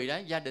cái người đó,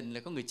 gia đình là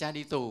có người cha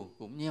đi tù,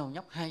 cũng nheo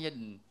nhóc, hai gia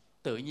đình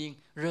tự nhiên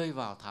rơi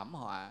vào thảm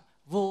họa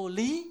vô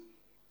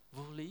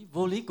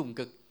lý cùng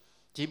cực.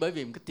 Chỉ bởi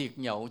vì một cái tiệc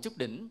nhậu chút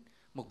đỉnh,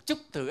 một chút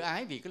tự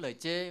ái vì cái lời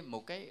chê,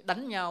 một cái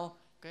đánh nhau,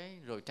 cái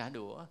rồi trả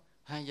đũa,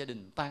 hai gia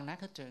đình tan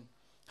nát hết trơn.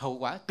 Hậu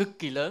quả cực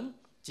kỳ lớn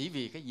chỉ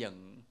vì cái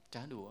giận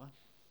trả đũa.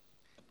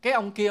 Cái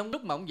ông kia, ông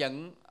lúc mà ông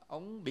giận,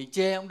 ông bị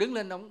chê, ông đứng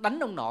lên ông đánh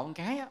ông nọ một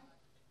cái á,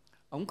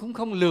 ông cũng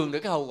không lường được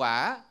cái hậu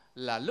quả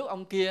là lúc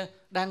ông kia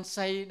đang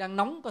say, đang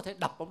nóng có thể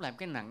đập ông làm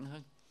cái nặng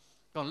hơn.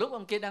 Còn lúc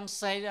ông kia đang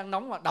say, đang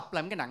nóng mà đập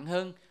làm cái nặng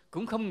hơn,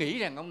 cũng không nghĩ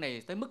rằng ông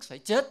này tới mức phải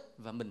chết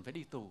và mình phải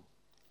đi tù.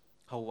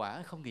 Hậu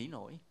quả không nghĩ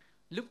nổi,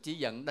 lúc chỉ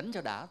giận đánh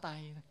cho đã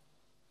tay.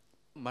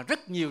 Mà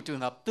rất nhiều trường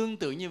hợp tương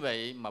tự như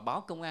vậy mà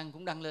báo công an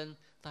cũng đăng lên,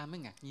 ta mới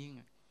ngạc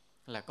nhiên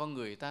là con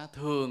người ta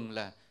thường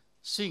là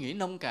suy nghĩ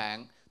nông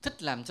cạn,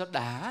 thích làm cho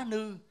đã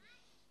nư,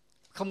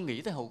 không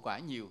nghĩ tới hậu quả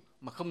nhiều,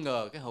 mà không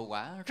ngờ cái hậu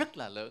quả rất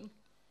là lớn.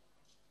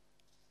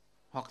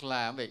 Hoặc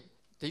là vậy,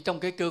 thì trong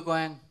cái cơ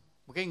quan,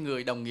 một cái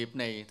người đồng nghiệp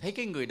này thấy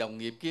cái người đồng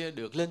nghiệp kia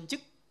được lên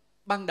chức.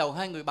 Ban đầu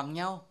hai người bằng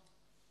nhau,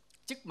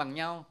 chức bằng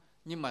nhau,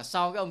 nhưng mà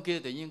sau cái ông kia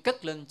tự nhiên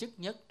cất lên chức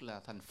nhất là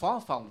thành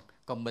phó phòng,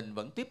 còn mình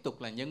vẫn tiếp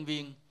tục là nhân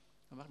viên.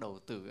 Bắt đầu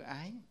tự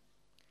ái.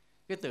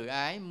 Cái tự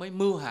ái mới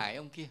mưu hại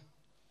ông kia.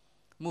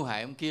 Mưu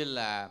hại ông kia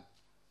là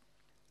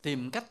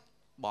tìm cách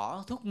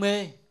bỏ thuốc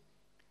mê,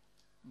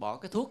 bỏ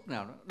cái thuốc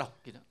nào đó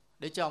độc gì đó,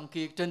 để cho ông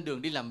kia trên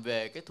đường đi làm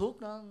về, cái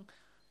thuốc nó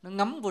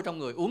ngấm vô trong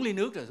người, uống ly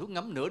nước rồi thuốc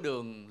ngấm nửa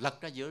đường,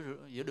 lật ra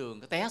giữa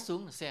đường, cái té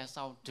xuống, xe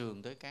sau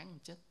trườn tới cán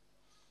chết.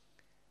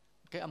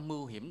 Cái âm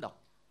mưu hiểm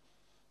độc.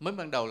 Mới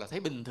ban đầu là thấy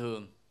bình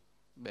thường,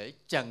 để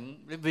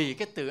vì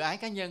cái tự ái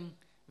cá nhân,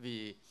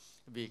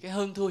 vì cái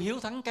hơn thua hiếu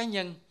thắng cá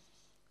nhân,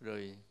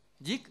 rồi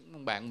giết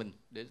ông bạn mình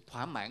để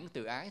thỏa mãn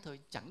tự ái thôi,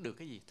 chẳng được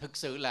cái gì. Thực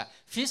sự là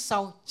phía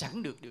sau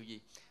chẳng được điều gì.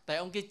 Tại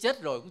ông kia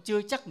chết rồi cũng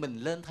chưa chắc mình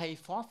lên thay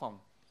phó phòng.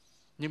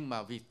 Nhưng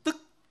mà vì tức,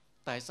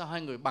 tại sao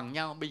hai người bằng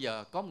nhau, bây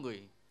giờ có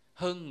người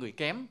hơn người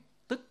kém,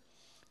 tức.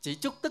 Chỉ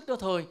chút tức đó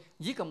thôi,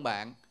 giết ông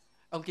bạn.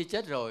 Ông kia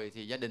chết rồi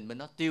thì gia đình bên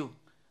đó tiêu.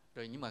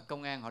 Rồi nhưng mà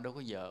công an họ đâu có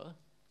dở.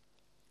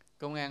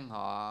 Công an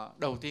họ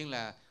đầu tiên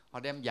là họ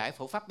đem giải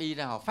phẫu pháp y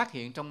ra, họ phát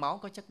hiện trong máu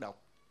có chất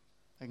độc.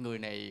 Người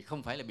này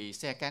không phải là bị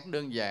xe cán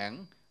đơn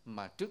giản,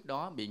 mà trước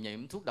đó bị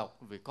nhiễm thuốc độc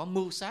vì có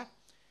mưu sát.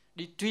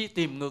 Đi truy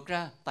tìm ngược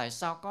ra tại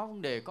sao có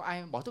vấn đề, có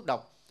ai bỏ thuốc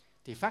độc,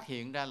 thì phát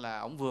hiện ra là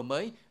ông vừa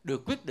mới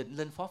được quyết định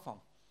lên phó phòng.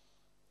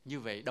 Như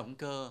vậy động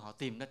cơ họ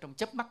tìm ra trong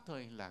chớp mắt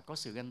thôi là có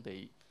sự ganh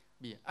tị.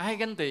 Vì ai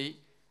ganh tị,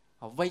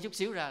 họ vây chút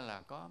xíu ra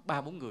là có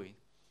 3-4 người.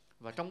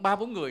 Và trong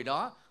 3-4 người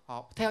đó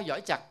họ theo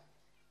dõi chặt,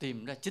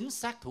 tìm ra chính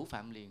xác thủ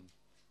phạm liền.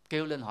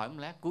 Kêu lên hỏi một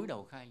lát, cúi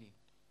đầu khai liền.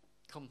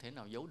 Không thể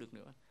nào giấu được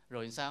nữa.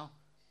 Rồi sao?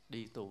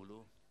 Đi tù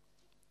luôn.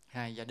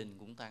 Hai gia đình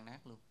cũng tan nát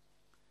luôn.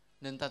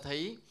 Nên ta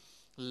thấy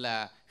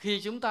là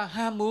khi chúng ta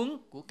ham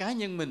muốn của cá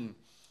nhân mình,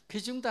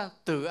 khi chúng ta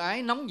tự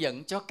ái nóng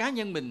giận cho cá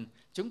nhân mình,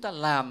 chúng ta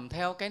làm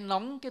theo cái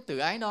nóng, cái tự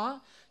ái đó,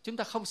 chúng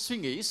ta không suy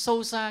nghĩ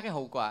sâu xa cái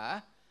hậu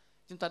quả,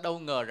 chúng ta đâu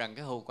ngờ rằng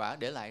cái hậu quả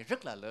để lại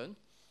rất là lớn.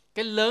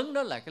 Cái lớn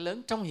đó là cái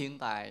lớn trong hiện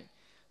tại,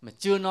 mà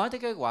chưa nói tới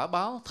cái quả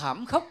báo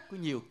thảm khốc của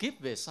nhiều kiếp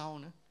về sau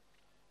nữa.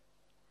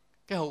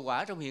 Cái hậu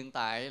quả trong hiện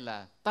tại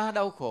là ta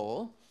đau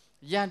khổ,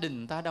 gia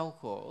đình ta đau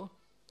khổ,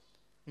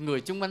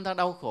 người chung quanh ta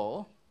đau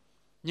khổ.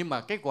 Nhưng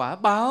mà cái quả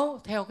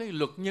báo theo cái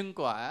luật nhân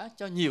quả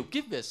cho nhiều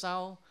kiếp về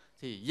sau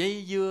thì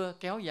dây dưa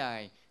kéo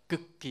dài,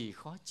 cực kỳ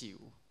khó chịu.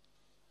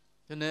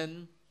 Cho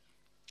nên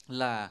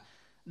là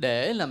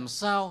để làm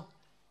sao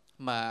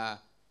mà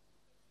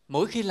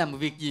mỗi khi làm một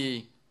việc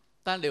gì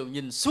ta đều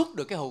nhìn suốt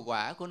được cái hậu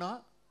quả của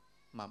nó,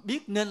 mà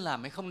biết nên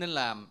làm hay không nên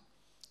làm,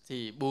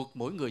 thì buộc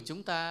mỗi người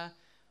chúng ta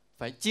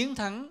phải chiến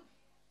thắng.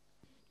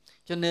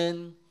 Cho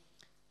nên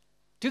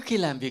trước khi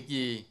làm việc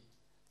gì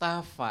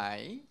ta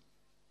phải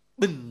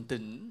bình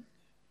tĩnh,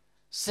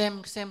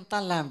 xem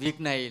ta làm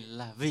việc này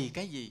là vì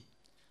cái gì,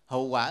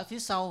 hậu quả phía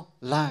sau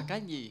là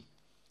cái gì.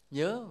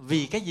 Nhớ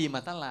vì cái gì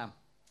mà ta làm.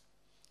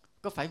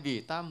 Có phải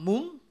vì ta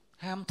muốn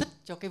ham thích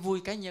cho cái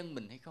vui cá nhân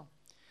mình hay không?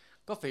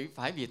 Có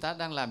phải vì ta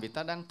đang làm vì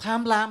ta đang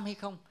tham lam hay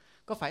không?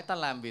 Có phải ta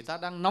làm vì ta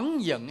đang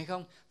nóng giận hay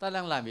không? Ta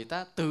đang làm vì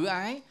ta tự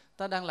ái,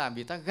 ta đang làm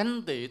vì ta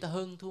ganh tị, ta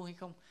hơn thua hay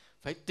không?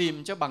 Phải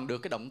tìm cho bằng được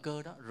cái động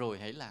cơ đó rồi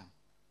hãy làm.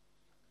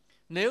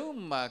 Nếu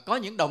mà có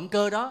những động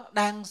cơ đó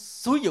đang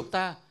xúi giục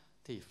ta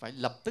thì phải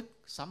lập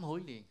tức sám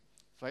hối liền.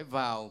 Phải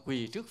vào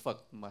quỳ trước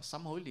Phật mà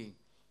sám hối liền.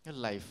 Cái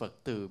lạy Phật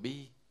từ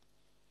bi.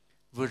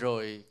 Vừa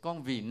rồi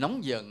con vì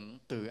nóng giận,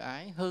 tự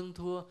ái, hơn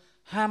thua,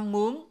 ham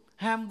muốn,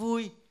 ham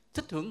vui,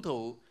 thích hưởng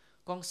thụ,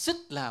 con xích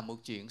là một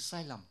chuyện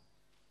sai lầm.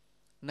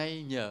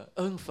 Nay nhờ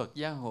ơn Phật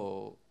gia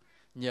hộ,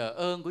 nhờ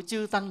ơn của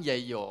chư Tăng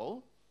dạy dỗ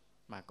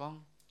mà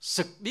con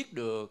sực biết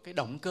được cái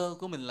động cơ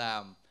của mình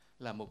làm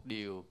là một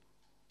điều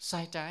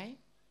sai trái.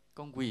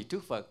 Con quỳ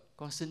trước Phật,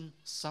 con xin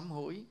sám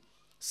hối.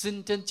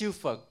 Xin trên chư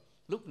Phật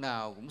lúc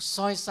nào cũng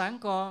soi sáng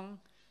con,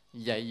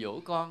 dạy dỗ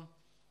con,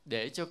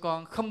 để cho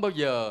con không bao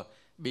giờ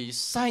bị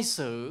sai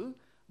sử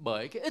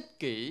bởi cái ích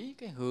kỷ,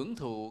 cái hưởng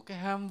thụ, cái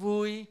ham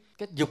vui,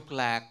 cái dục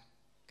lạc,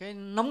 cái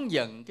nóng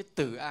giận, cái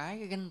tự ái,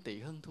 cái ganh tị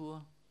hơn thua.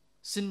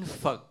 xin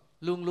Phật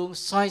luôn luôn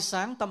soi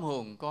sáng tâm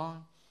hồn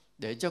con,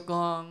 để cho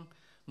con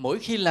mỗi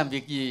khi làm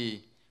việc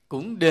gì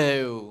cũng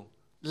đều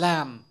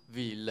làm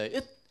vì lợi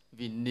ích,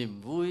 vì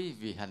niềm vui,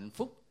 vì hạnh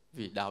phúc,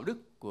 vì đạo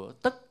đức của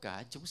tất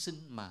cả chúng sinh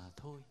mà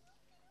thôi.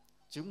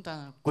 Chúng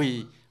ta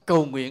quỳ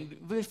cầu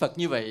nguyện với Phật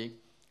như vậy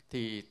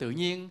thì tự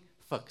nhiên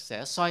Phật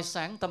sẽ soi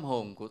sáng tâm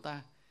hồn của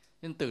ta.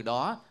 Nên từ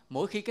đó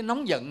mỗi khi cái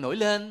nóng giận nổi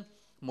lên,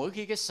 mỗi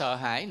khi cái sợ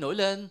hãi nổi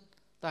lên,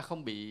 ta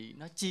không bị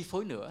nó chi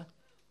phối nữa.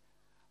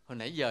 Hồi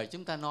nãy giờ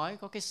chúng ta nói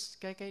có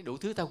cái đủ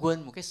thứ, ta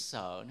quên một cái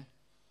sợ nữa.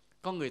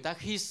 Con người ta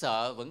khi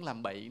sợ vẫn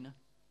làm bậy nữa.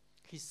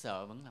 Khi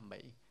sợ vẫn làm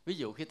bậy. Ví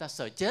dụ khi ta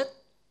sợ chết,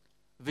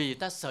 vì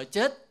ta sợ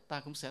chết ta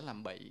cũng sẽ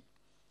làm bậy.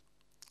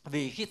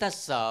 Vì khi ta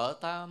sợ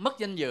ta mất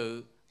danh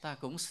dự, ta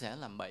cũng sẽ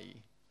làm bậy.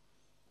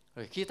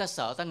 Rồi khi ta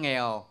sợ ta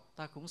nghèo,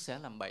 ta cũng sẽ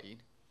làm bậy.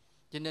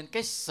 Cho nên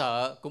cái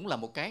sợ cũng là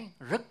một cái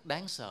rất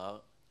đáng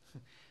sợ.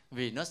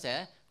 Vì nó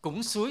sẽ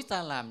cũng xúi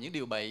ta làm những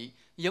điều bậy.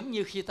 Giống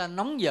như khi ta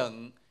nóng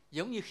giận,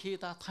 giống như khi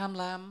ta tham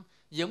lam,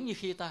 giống như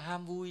khi ta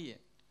ham vui.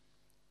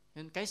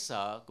 Nên cái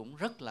sợ cũng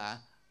rất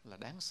là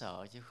đáng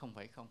sợ chứ không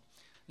phải không.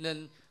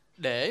 Nên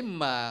để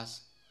mà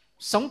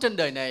sống trên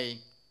đời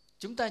này,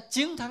 chúng ta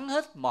chiến thắng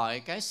hết mọi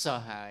cái sợ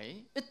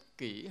hãi, ích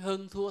kỷ,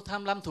 hơn thua,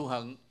 tham lam, thù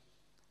hận,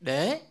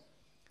 để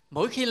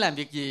mỗi khi làm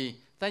việc gì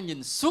ta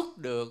nhìn suốt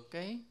được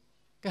cái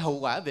hậu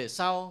quả về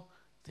sau,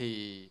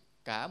 thì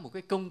cả một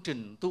cái công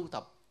trình tu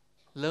tập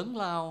lớn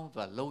lao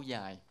và lâu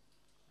dài.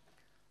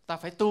 Ta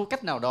phải tu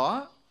cách nào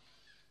đó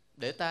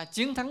để ta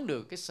chiến thắng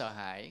được cái sợ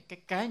hãi, cái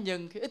cá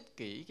nhân, cái ích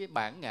kỷ, cái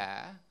bản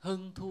ngã,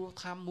 hơn thua,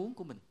 tham muốn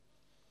của mình.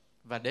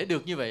 Và để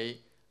được như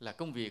vậy là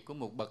công việc của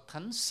một bậc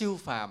thánh siêu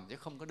phàm chứ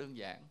không có đơn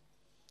giản.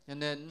 Cho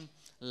nên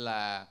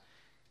là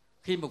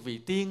khi một vị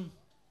tiên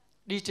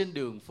đi trên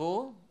đường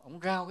phố, ông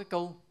rao cái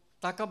câu: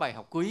 ta có bài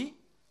học quý,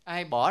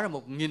 ai bỏ ra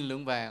 1.000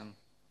 lượng vàng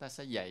ta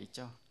sẽ dạy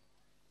cho.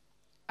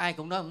 Ai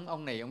cũng nói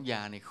ông này, ông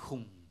già này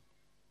khùng.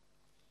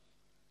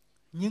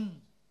 Nhưng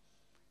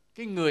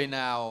cái người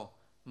nào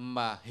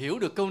mà hiểu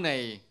được câu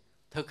này,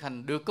 thực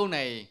hành được câu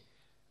này,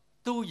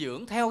 tu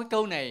dưỡng theo cái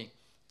câu này,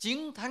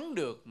 chiến thắng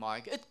được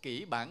mọi cái ích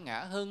kỷ, bản ngã,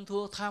 hơn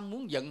thua, tham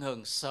muốn, giận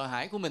hờn, sợ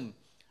hãi của mình,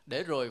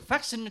 để rồi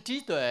phát sinh trí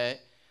tuệ,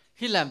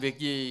 khi làm việc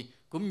gì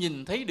cũng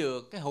nhìn thấy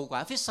được cái hậu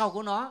quả phía sau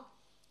của nó,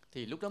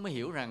 thì lúc đó mới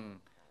hiểu rằng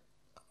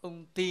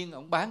ông tiên,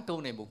 ông bán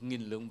câu này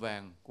 1.000 lượng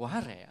vàng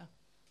quá rẻ.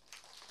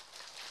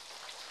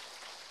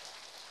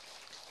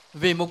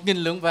 Vì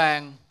 1.000 lượng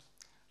vàng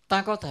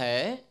ta có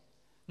thể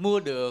mua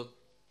được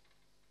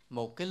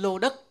một cái lô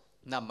đất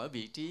nằm ở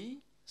vị trí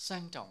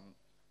sang trọng.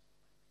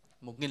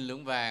 1.000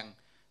 lượng vàng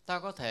ta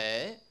có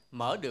thể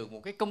mở được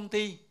một cái công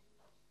ty.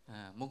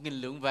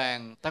 1.000 lượng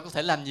vàng ta có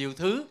thể làm nhiều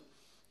thứ.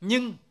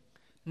 Nhưng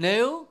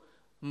nếu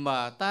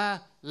mà ta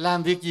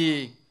làm việc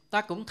gì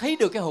ta cũng thấy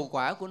được cái hậu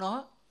quả của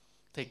nó,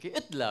 thì cái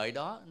ích lợi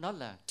đó nó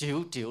là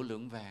triệu triệu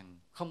lượng vàng,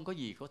 không có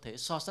gì có thể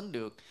so sánh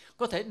được.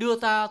 Có thể đưa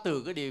ta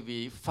từ cái địa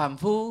vị phàm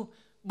phu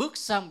bước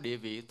sang địa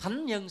vị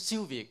thánh nhân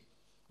siêu việt,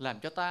 làm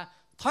cho ta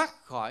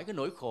thoát khỏi cái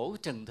nỗi khổ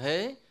trần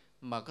thế,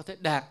 mà có thể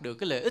đạt được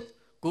cái lợi ích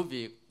của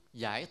việc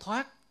giải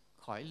thoát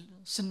khỏi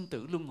sinh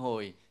tử luân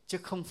hồi, chứ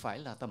không phải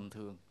là tầm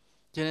thường.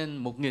 Cho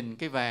nên 1.000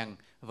 cây vàng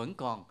vẫn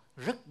còn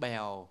rất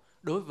bèo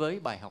đối với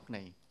bài học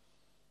này.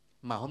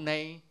 Mà hôm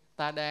nay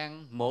ta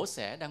đang mổ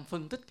xẻ, đang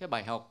phân tích cái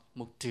bài học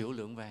 1 triệu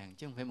lượng vàng,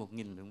 chứ không phải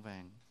 1.000 lượng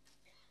vàng.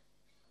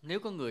 Nếu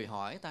có người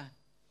hỏi ta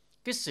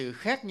cái sự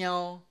khác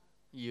nhau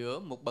giữa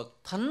một bậc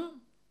thánh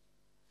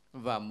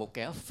và một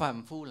kẻ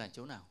phàm phu là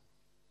chỗ nào?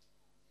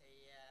 Thì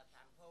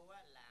phàm phu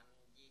làm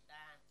vì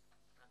ta,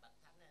 mà bậc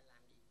thánh là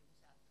làm vì chúng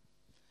sanh.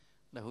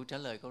 Đạo hữu trả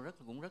lời câu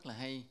cũng rất là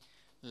hay,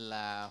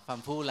 là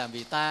phàm phu làm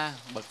vì ta,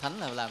 bậc thánh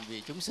là làm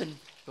vì chúng sinh.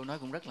 Câu nói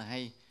cũng rất là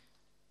hay.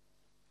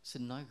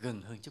 Xin nói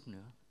gần hơn chút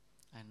nữa,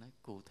 ai nói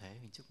cụ thể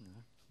hơn chút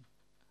nữa.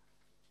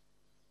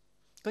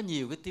 Có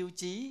nhiều cái tiêu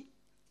chí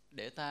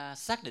để ta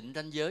xác định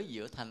ranh giới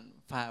giữa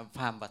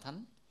phàm và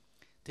thánh.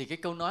 Thì cái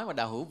câu nói mà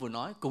đạo hữu vừa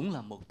nói cũng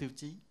là một tiêu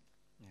chí.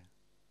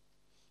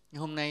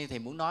 Nhưng hôm nay thầy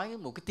muốn nói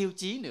một cái tiêu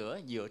chí nữa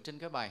dựa trên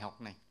cái bài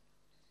học này,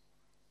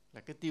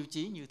 là cái tiêu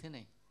chí như thế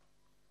này.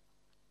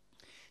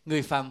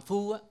 Người phàm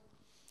phu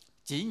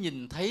chỉ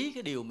nhìn thấy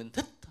cái điều mình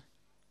thích thôi.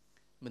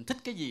 Mình thích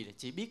cái gì là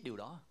chỉ biết điều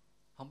đó,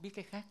 không biết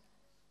cái khác.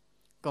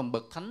 Còn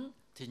bậc thánh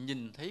thì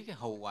nhìn thấy cái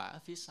hậu quả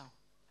phía sau.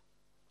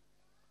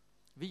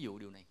 Ví dụ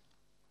điều này,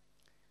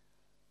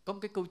 có một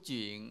cái câu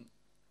chuyện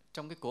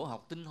trong cái cổ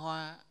học tinh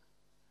hoa,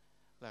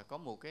 là có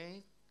một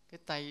cái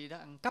tay đó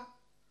ăn cắp.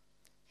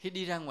 Khi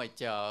đi ra ngoài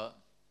chợ,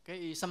 cái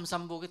y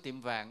xăm vô cái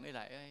tiệm vàng, ấy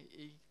lại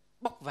y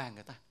bóc vàng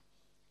người ta,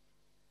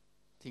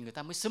 thì người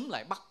ta mới xúm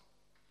lại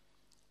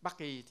bắt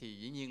y, thì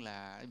dĩ nhiên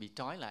là bị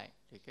trói lại.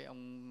 Thì cái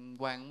ông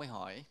quan mới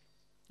hỏi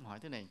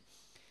thế này: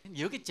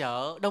 giữa cái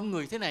chợ đông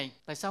người thế này,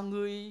 tại sao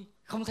ngươi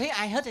không thấy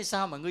ai hết hay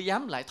sao mà ngươi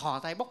dám lại thò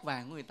tay bóc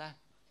vàng của người ta?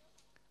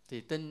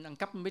 Thì tên ăn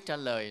cắp mới trả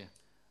lời: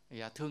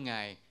 dạ thưa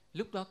ngài,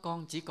 lúc đó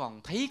con chỉ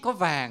còn thấy có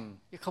vàng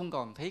chứ không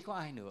còn thấy có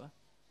ai nữa.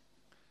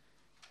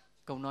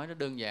 Câu nói nó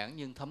đơn giản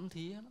nhưng thấm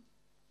thía lắm.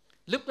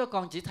 Lúc đó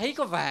con chỉ thấy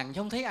có vàng chứ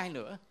không thấy ai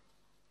nữa.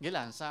 Nghĩa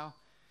là làm sao?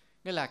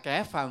 Nghĩa là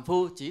kẻ phàm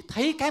phu chỉ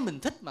thấy cái mình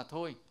thích mà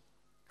thôi,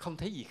 không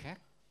thấy gì khác.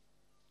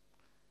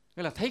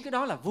 Nghĩa là thấy cái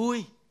đó là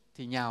vui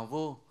thì nhào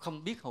vô,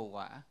 không biết hậu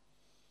quả.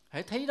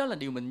 Hãy thấy đó là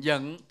điều mình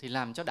giận thì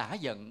làm cho đã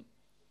giận.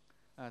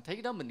 Thấy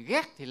cái đó mình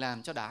ghét thì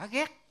làm cho đã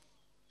ghét.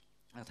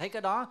 Thấy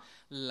cái đó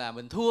là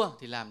mình thua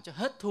thì làm cho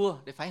hết thua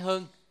để phải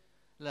hơn.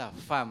 Là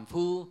phàm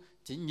phu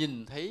chỉ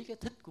nhìn thấy cái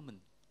thích của mình,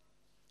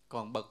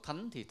 còn bậc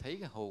thánh thì thấy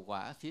cái hậu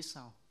quả phía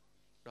sau.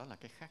 Đó là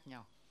cái khác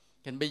nhau.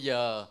 Cho nên bây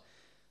giờ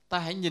ta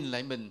hãy nhìn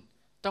lại mình,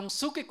 trong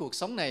suốt cái cuộc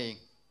sống này,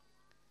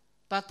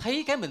 ta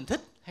thấy cái mình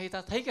thích hay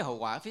ta thấy cái hậu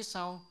quả phía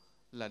sau,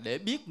 là để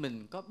biết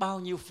mình có bao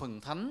nhiêu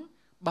phần thánh,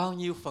 bao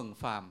nhiêu phần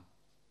phàm.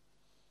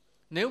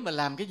 Nếu mà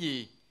làm cái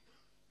gì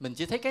mình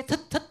chỉ thấy cái thích,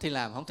 thích thì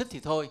làm, không thích thì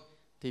thôi,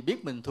 thì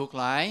biết mình thuộc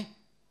loại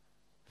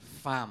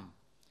phàm.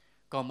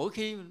 Còn mỗi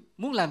khi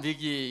muốn làm việc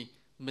gì,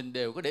 mình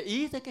đều có để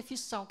ý tới cái phía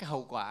sau, cái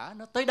hậu quả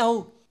nó tới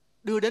đâu,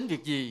 đưa đến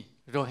việc gì,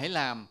 rồi hãy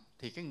làm,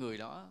 thì cái người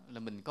đó là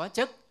mình có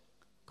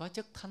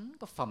chất thánh,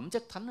 có phẩm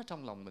chất thánh ở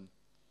trong lòng mình.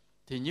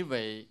 Thì như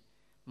vậy,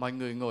 mọi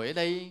người ngồi ở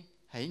đây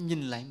hãy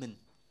nhìn lại mình.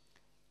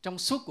 Trong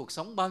suốt cuộc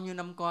sống bao nhiêu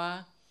năm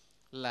qua,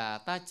 là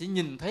ta chỉ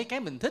nhìn thấy cái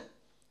mình thích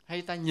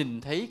hay ta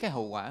nhìn thấy cái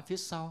hậu quả phía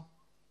sau?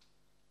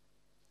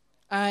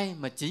 Ai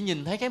mà chỉ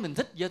nhìn thấy cái mình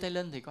thích giơ tay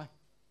lên thì coi.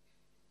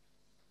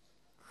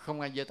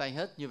 Không ai giơ tay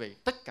hết. Như vậy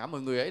tất cả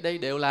mọi người ở đây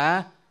đều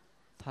là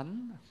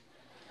thánh.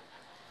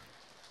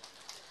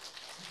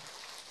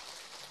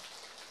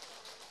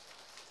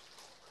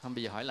 Không,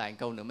 bây giờ hỏi lại một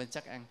câu nữa mới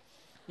chắc ăn.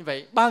 Như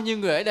vậy bao nhiêu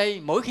người ở đây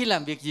mỗi khi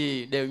làm việc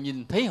gì đều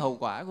nhìn thấy hậu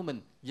quả của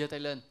mình? Giơ tay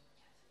lên.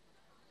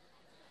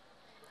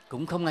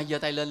 Cũng không ai giơ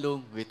tay lên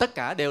luôn, vì tất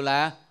cả đều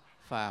là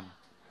phàm.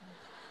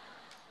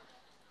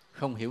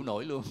 Không hiểu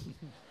nổi luôn.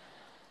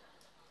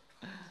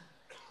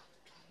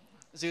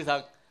 Sự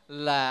thật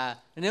là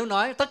nếu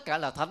nói tất cả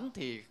là thánh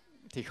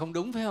thì không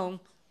đúng, phải không?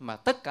 Mà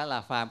tất cả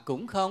là phàm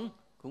cũng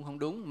không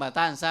đúng. Mà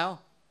ta làm sao?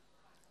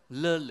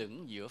 Lơ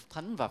lửng giữa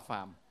thánh và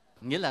phàm.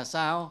 Nghĩa là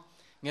sao?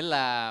 Nghĩa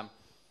là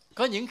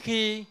có những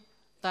khi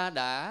ta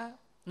đã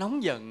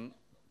nóng giận,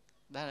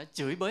 đã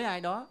chửi bới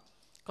ai đó.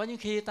 Có những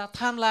khi ta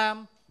tham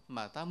lam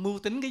mà ta mưu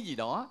tính cái gì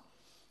đó.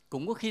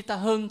 Cũng có khi ta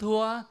hơn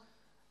thua,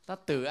 ta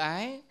tự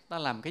ái, ta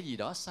làm cái gì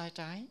đó sai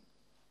trái.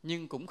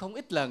 Nhưng cũng không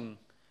ít lần,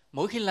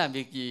 mỗi khi làm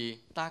việc gì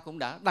ta cũng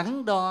đã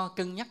đắn đo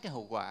cân nhắc cái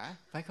hậu quả,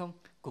 phải không?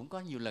 Cũng có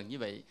nhiều lần như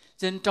vậy.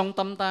 Cho nên trong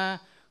tâm ta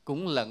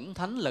cũng lẫn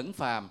thánh lẫn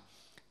phàm.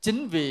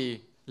 Chính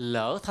vì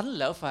lỡ thánh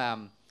lỡ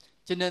phàm,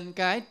 cho nên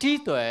cái trí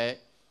tuệ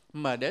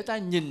mà để ta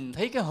nhìn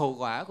thấy cái hậu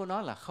quả của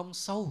nó là không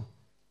sâu.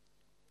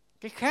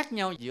 Cái khác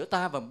nhau giữa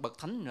ta và bậc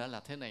thánh nữa là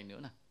thế này nữa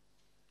nè.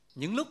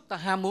 Những lúc ta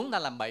ham muốn ta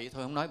làm bậy,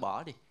 thôi không nói,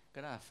 bỏ đi,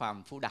 cái đó là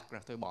phàm phu đặt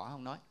rồi, tôi bỏ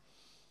không nói.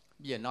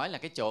 Bây giờ nói là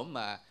cái chỗ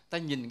mà ta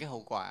nhìn cái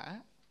hậu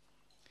quả.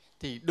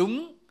 Thì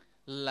đúng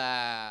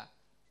là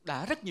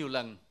đã rất nhiều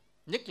lần,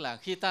 nhất là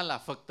khi ta là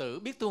Phật tử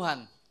biết tu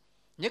hành,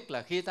 nhất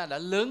là khi ta đã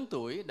lớn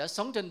tuổi, đã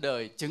sống trên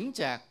đời chững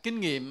chạc, kinh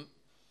nghiệm,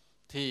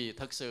 thì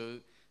thật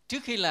sự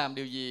trước khi làm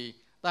điều gì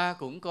ta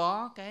cũng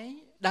có cái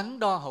đắn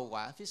đo hậu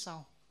quả phía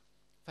sau,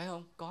 phải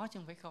không? Có chứ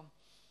không phải không.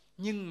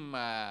 Nhưng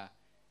mà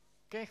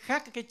cái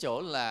khác cái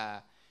chỗ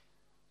là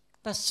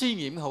ta suy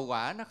nghiệm hậu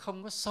quả nó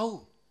không có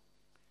sâu.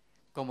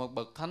 Còn một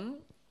bậc thánh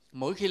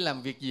mỗi khi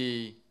làm việc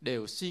gì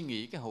đều suy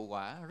nghĩ cái hậu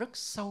quả rất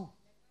sâu.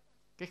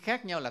 Cái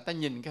khác nhau là ta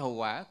nhìn cái hậu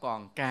quả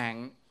còn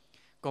cạn,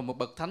 còn một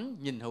bậc thánh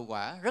nhìn hậu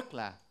quả rất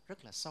là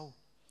sâu.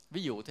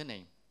 Ví dụ thế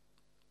này,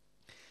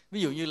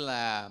 ví dụ như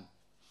là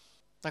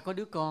ta có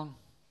đứa con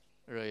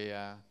rồi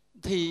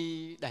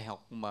thi đại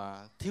học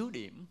mà thiếu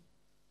điểm,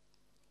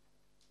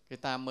 thì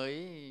ta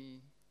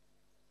mới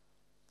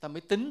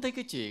tính tới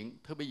cái chuyện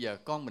thôi bây giờ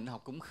con mình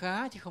học cũng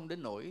khá chứ không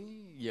đến nỗi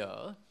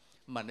dở,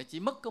 mà nó chỉ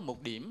mất có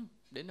 1 điểm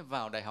để nó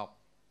vào đại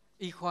học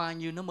y khoa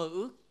như nó mơ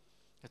ước.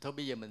 Thì thôi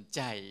bây giờ mình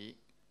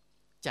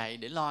chạy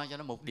để lo cho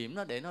nó 1 điểm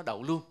nó để nó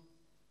đậu luôn.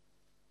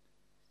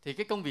 Thì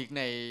cái công việc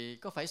này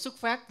có phải xuất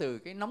phát từ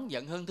cái nóng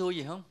giận hơn thua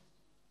gì không?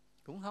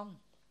 Cũng không.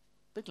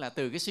 Tức là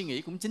từ cái suy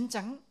nghĩ cũng chín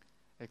chắn.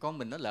 Thì con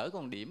mình nó lỡ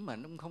có 1 điểm mà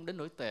nó cũng không đến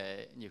nỗi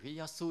tệ, nhiều khi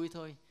do xui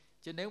thôi.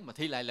 Chứ nếu mà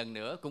thi lại lần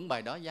nữa cũng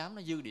bài đó dám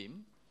nó dư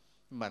điểm,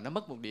 mà nó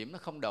mất 1 điểm nó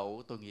không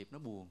đậu, tội nghiệp nó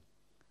buồn.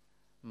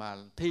 Mà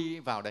thi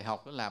vào đại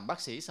học nó làm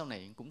bác sĩ sau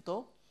này cũng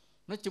tốt.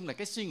 Nói chung là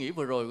cái suy nghĩ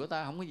vừa rồi của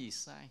ta không có gì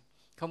sai.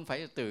 Không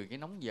phải từ cái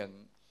nóng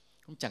giận,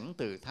 cũng chẳng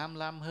từ tham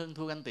lam hơn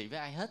thua ganh tị với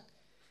ai hết.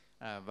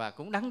 Và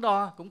cũng đắn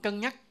đo, cũng cân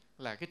nhắc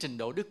là cái trình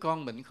độ đứa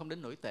con mình không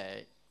đến nổi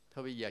tệ,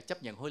 thôi bây giờ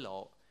chấp nhận hối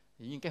lộ.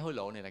 Nhưng cái hối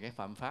lộ này là cái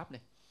phạm pháp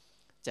đây.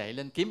 Chạy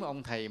lên kiếm một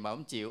ông thầy mà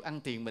ông chịu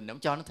ăn tiền mình, ông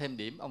cho nó thêm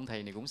điểm, ông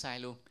thầy này cũng sai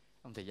luôn,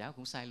 ông thầy giáo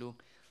cũng sai luôn.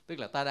 Tức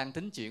là ta đang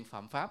tính chuyện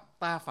phạm pháp,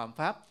 ta phạm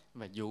pháp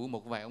và dụ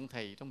một vài ông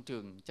thầy trong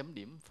trường chấm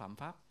điểm phạm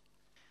pháp.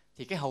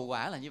 Thì cái hậu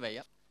quả là như vậy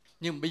á.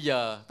 Nhưng mà bây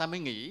giờ ta mới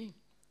nghĩ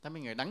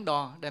đắn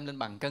đo, đem lên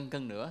bàn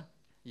cân nữa.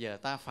 Giờ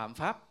ta phạm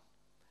pháp,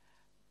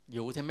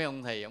 dụ thêm mấy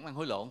ông thầy, ông ăn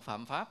hối lộ, ông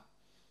phạm pháp.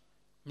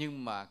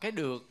 Nhưng mà cái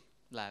được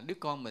là đứa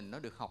con mình nó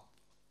được học,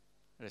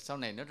 rồi sau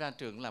này nó ra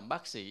trường làm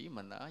bác sĩ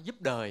mà nó giúp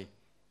đời,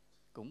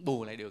 cũng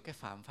bù lại được cái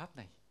phạm pháp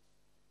này.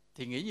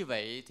 Thì nghĩ như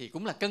vậy thì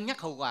cũng là cân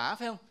nhắc hậu quả,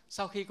 phải không?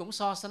 Sau khi cũng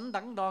so sánh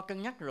đắn đo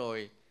cân nhắc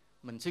rồi,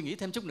 mình suy nghĩ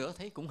thêm chút nữa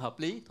thấy cũng hợp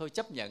lý, thôi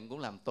chấp nhận cũng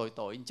làm tội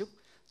một chút.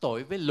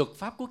 Tội với luật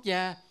pháp quốc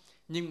gia,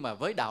 nhưng mà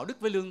với đạo đức,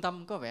 với lương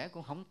tâm có vẻ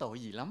cũng không tội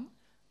gì lắm,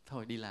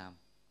 thôi đi làm.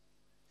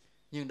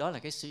 Nhưng đó là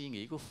cái suy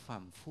nghĩ của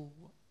phàm phu,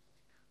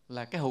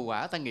 là cái hậu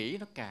quả ta nghĩ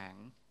nó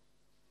cạn.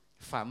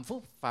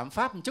 Phạm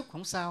pháp một chút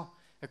không sao,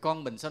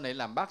 con mình sau này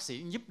làm bác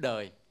sĩ giúp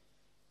đời.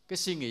 Cái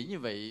suy nghĩ như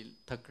vậy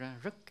thật ra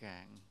rất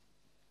cạn,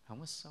 không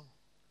có sâu.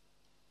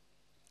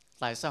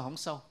 Tại sao không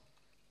sâu?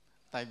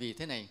 Tại vì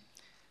thế này,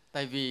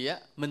 tại vì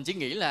mình chỉ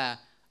nghĩ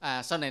là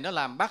sau này nó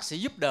làm bác sĩ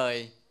giúp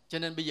đời, cho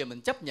nên bây giờ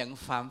mình chấp nhận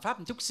phạm pháp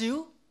một chút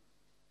xíu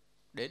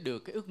để được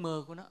cái ước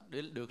mơ của nó,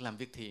 để được làm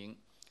việc thiện.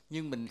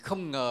 Nhưng mình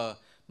không ngờ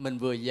mình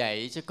vừa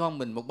dạy cho con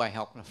mình một bài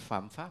học là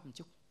phạm pháp một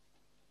chút.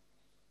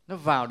 Nó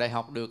vào đại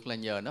học được là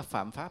nhờ nó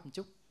phạm pháp một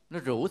chút, nó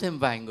rủ thêm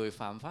vài người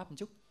phạm pháp một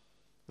chút,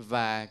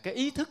 và cái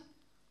ý thức,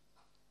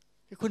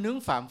 cái khuynh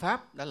hướng phạm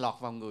pháp đã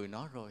lọt vào người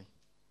nó rồi.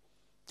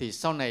 Thì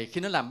sau này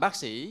khi nó làm bác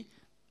sĩ,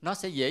 nó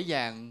sẽ dễ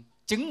dàng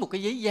chứng một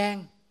cái giấy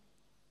gian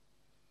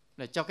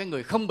là cho cái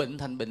người không bệnh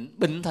thành bệnh,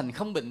 bệnh thành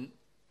không bệnh.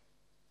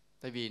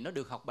 Tại vì nó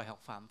được học bài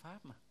học phạm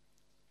pháp mà,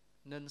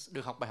 nên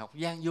được học bài học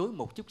gian dối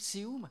một chút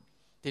xíu mà.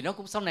 Thì nó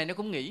cũng sau này nó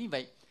cũng nghĩ như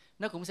vậy,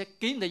 nó cũng sẽ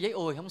kiếm tờ giấy,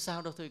 ôi không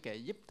sao đâu, thôi kệ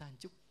giúp ta một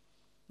chút.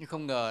 Nhưng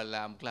không ngờ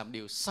là làm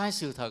điều sai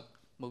sự thật,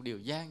 một điều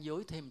gian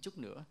dối thêm một chút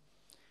nữa.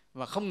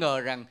 Và không ngờ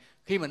rằng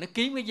khi mà nó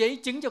kiếm cái giấy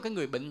chứng cho cái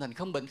người bệnh thành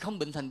không bệnh, không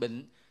bệnh thành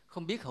bệnh,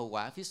 không biết hậu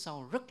quả phía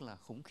sau rất là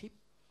khủng khiếp.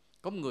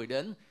 Có một người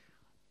đến,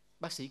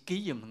 bác sĩ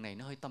ký giùm thằng này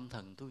nó hơi tâm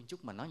thần tôi một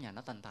chút, mà nói nhà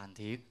nó tàn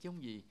thiệt chứ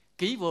không gì.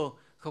 Ký vô,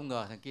 không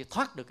ngờ thằng kia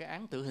thoát được cái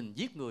án tử hình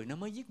giết người, nó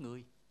mới giết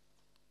người.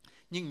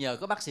 Nhưng nhờ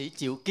có bác sĩ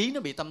chịu ký, nó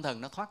bị tâm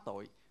thần, nó thoát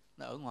tội,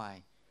 nó ở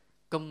ngoài.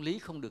 Công lý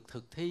không được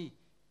thực thi,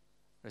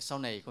 rồi sau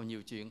này còn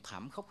nhiều chuyện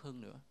thảm khốc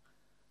hơn nữa.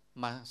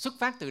 Mà xuất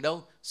phát từ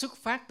đâu? Xuất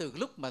phát từ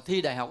lúc mà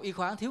thi đại học y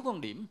khoa thiếu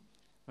con điểm,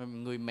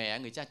 người mẹ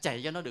người cha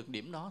chạy cho nó được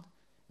điểm đó.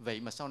 Vậy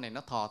mà sau này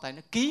nó thò tay,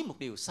 nó ký một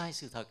điều sai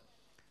sự thật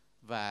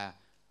và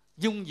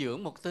dung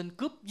dưỡng một tên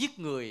cướp giết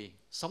người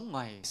sống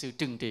ngoài sự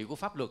trừng trị của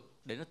pháp luật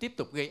để nó tiếp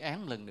tục gây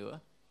án lần nữa.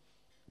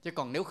 Chứ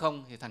còn nếu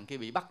không thì thằng kia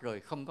bị bắt rồi,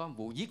 không có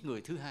vụ giết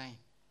người thứ hai.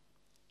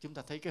 Chúng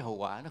ta thấy cái hậu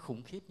quả nó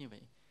khủng khiếp như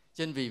vậy.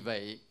 Cho nên vì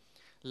vậy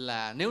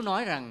là nếu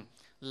nói rằng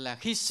là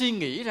khi suy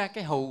nghĩ ra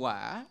cái hậu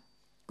quả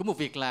của một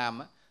việc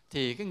làm,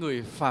 thì cái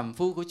người phàm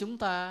phu của chúng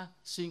ta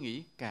suy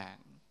nghĩ cạn,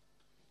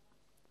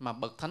 mà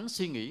bậc thánh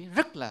suy nghĩ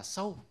rất là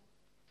sâu.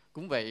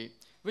 Cũng vậy,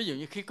 ví dụ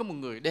như khi có một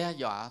người đe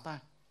dọa ta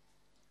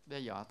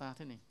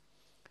thế này: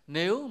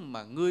 nếu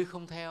mà ngươi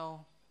không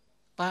theo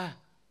ta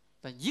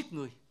giết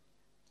ngươi.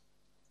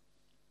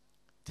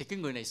 Thì cái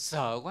người này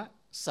sợ quá,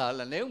 sợ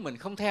là nếu mình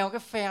không theo cái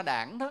phe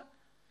đảng đó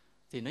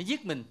thì nó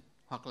giết mình,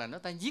 hoặc là nó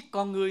ta giết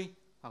con ngươi,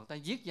 hoặc ta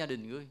giết gia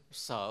đình ngươi.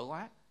 Sợ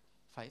quá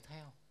phải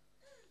theo.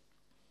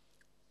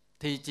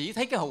 Thì chỉ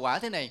thấy cái hậu quả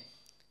thế này.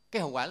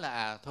 Cái hậu quả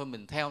là thôi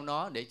mình theo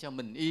nó để cho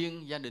mình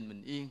yên, gia đình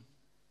mình yên.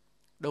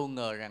 Đâu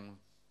ngờ rằng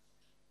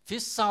phía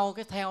sau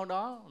cái theo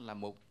đó là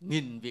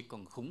 1000 việc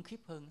còn khủng khiếp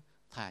hơn,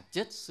 thà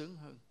chết sướng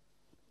hơn.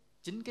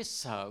 Chính cái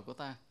sợ của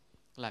ta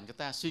làm cho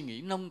ta suy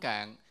nghĩ nông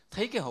cạn,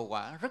 thấy cái hậu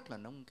quả rất là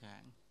nông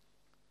cạn.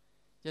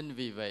 Cho nên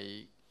vì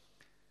vậy,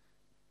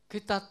 khi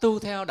ta tu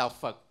theo đạo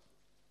Phật,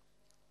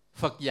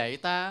 Phật dạy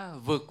ta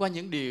vượt qua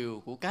những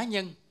điều của cá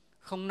nhân,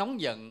 không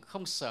nóng giận,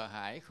 không sợ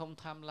hãi, không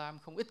tham lam,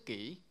 không ích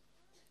kỷ,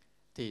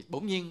 thì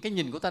bỗng nhiên cái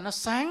nhìn của ta nó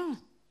sáng.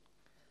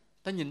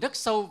 Ta nhìn rất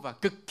sâu và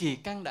cực kỳ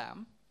can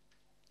đảm.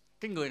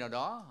 Cái người nào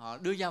đó họ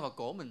đưa dao vào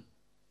cổ mình,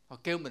 họ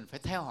kêu mình phải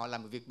theo họ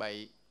làm một việc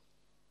bậy,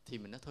 thì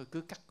mình nói thôi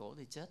cứ cắt cổ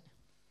tôi chết.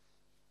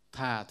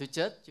 Thà tôi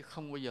chết chứ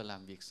không bao giờ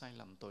làm việc sai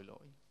lầm tội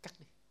lỗi, cắt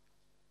đi,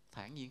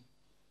 thản nhiên.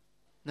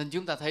 Nên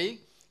chúng ta thấy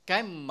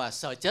cái mà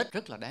sợ chết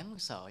rất là đáng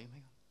sợ, phải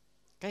không?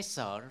 Cái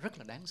sợ rất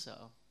là đáng sợ.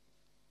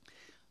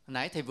 Hồi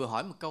nãy thầy vừa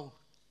hỏi một câu,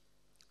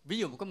 ví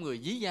dụ một có người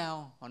dí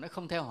dao, họ nói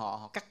không theo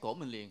họ cắt cổ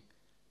mình liền.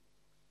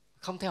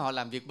 Không theo họ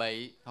làm việc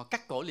bậy, họ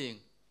cắt cổ liền.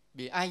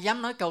 Vì ai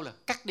dám nói câu là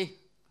cắt đi,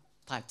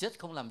 thà chết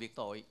không làm việc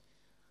tội.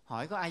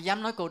 Hỏi có ai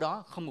dám nói câu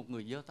đó? Không một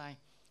người giơ tay.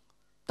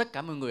 Tất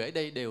cả mọi người ở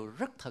đây đều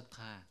rất thật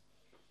thà,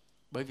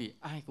 bởi vì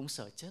ai cũng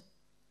sợ chết.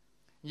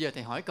 Giờ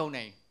thầy hỏi câu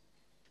này,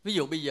 ví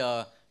dụ bây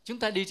giờ chúng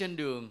ta đi trên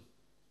đường,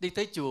 đi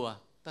tới chùa,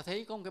 ta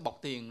thấy có một cái bọc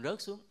tiền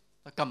rớt xuống,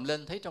 ta cầm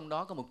lên thấy trong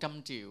đó có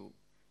 100 triệu.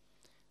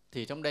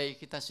 Thì trong đây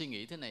khi ta suy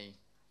nghĩ thế này,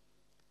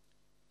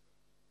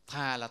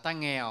 thà là ta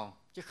nghèo,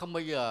 chứ không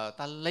bao giờ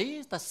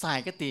ta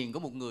xài cái tiền của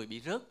một người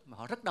bị rớt mà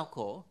họ rất đau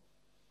khổ.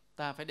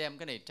 Ta phải đem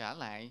cái này trả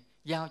lại,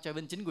 giao cho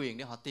bên chính quyền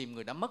để họ tìm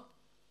người đã mất.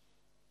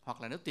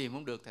 Hoặc là nếu tìm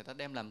không được thì ta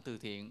đem làm từ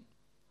thiện,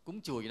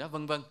 cúng chùa gì đó,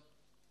 vân vân.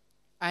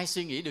 Ai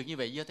suy nghĩ được như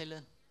vậy giơ tay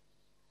lên.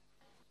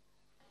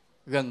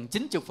 Gần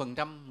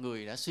 90%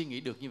 người đã suy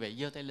nghĩ được như vậy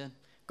giơ tay lên.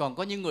 Còn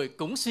có những người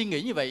cũng suy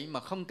nghĩ như vậy mà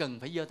không cần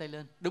phải giơ tay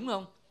lên, đúng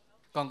không?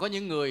 Còn có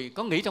những người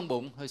có nghĩ trong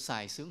bụng hơi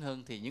xài sướng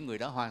hơn, thì những người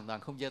đó hoàn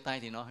toàn không giơ tay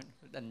thì nó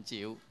đành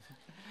chịu.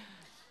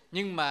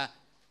 Nhưng mà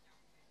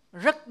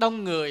rất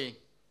đông người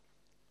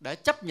đã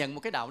chấp nhận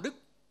một cái đạo đức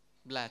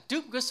là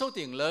trước cái số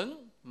tiền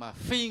lớn mà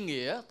phi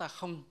nghĩa ta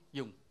không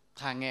dùng,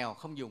 thà nghèo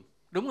không dùng,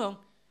 đúng không?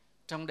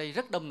 Trong đây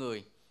rất đông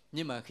người,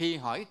 nhưng mà khi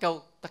hỏi cái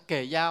câu ta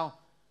kề dao,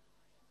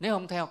 nếu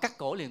không theo cắt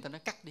cổ liền, ta nói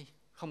cắt đi,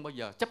 không bao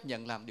giờ chấp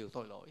nhận làm điều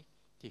tội lỗi,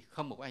 thì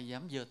không một ai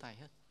dám giơ tay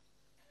hết.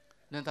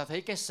 Nên ta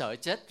thấy cái sợ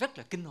chết rất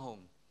là kinh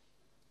hồn.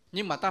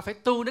 Nhưng mà ta phải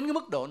tu đến cái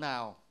mức độ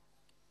nào?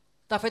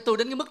 Ta phải tu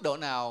đến cái mức độ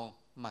nào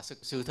mà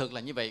sự thật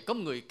là như vậy? Có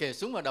một người kề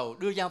súng vào đầu,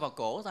 đưa dao vào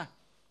cổ ta,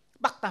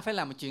 bắt ta phải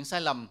làm một chuyện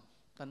sai lầm,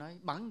 ta nói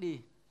bắn đi,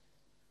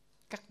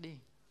 cắt đi,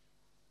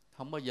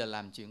 không bao giờ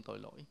làm chuyện tội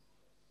lỗi.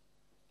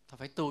 Ta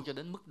phải tu cho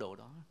đến mức độ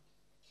đó,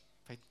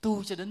 phải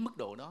tu cho đến mức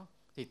độ đó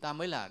thì ta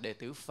mới là đệ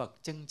tử Phật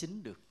chân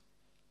chính được.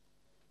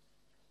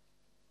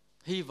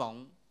 Hy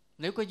vọng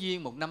nếu có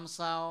duyên một năm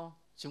sau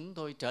chúng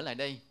tôi trở lại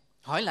đây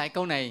hỏi lại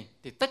câu này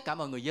thì tất cả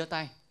mọi người giơ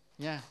tay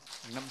nha.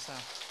 Một năm sau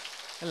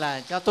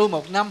là cho tu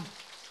một năm,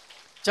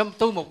 trong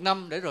tu một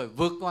năm để rồi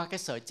vượt qua cái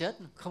sợ chết,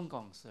 không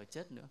còn sợ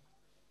chết nữa.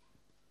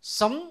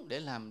 Sống để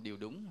làm điều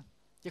đúng,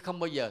 chứ không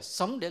bao giờ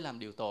sống để làm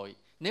điều tội.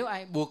 Nếu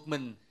ai buộc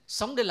mình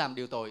sống để làm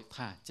điều tội,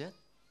 thà chết,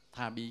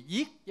 thà bị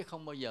giết, chứ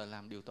không bao giờ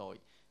làm điều tội.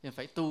 Nên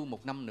phải tu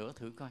một năm nữa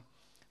thử coi.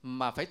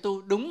 Mà phải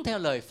tu đúng theo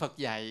lời Phật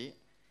dạy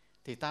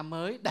thì ta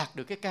mới đạt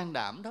được cái can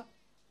đảm đó.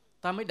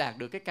 Ta mới đạt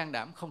được cái can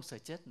đảm không sợ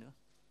chết nữa.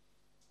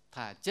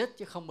 Thà chết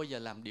chứ không bao giờ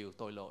làm điều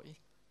tội lỗi.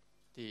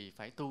 Thì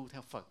phải tu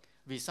theo Phật.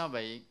 Vì sao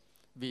vậy?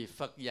 Vì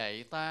Phật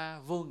dạy ta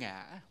vô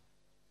ngã,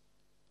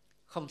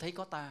 không thấy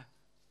có ta.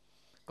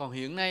 Còn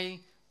hiện nay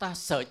ta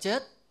sợ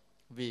chết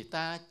vì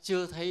ta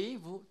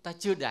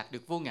chưa đạt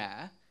được vô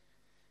ngã,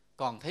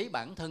 còn thấy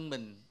bản thân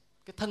mình,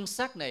 cái thân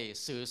xác này,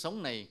 sự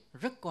sống này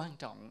rất quan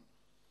trọng.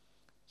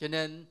 Cho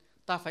nên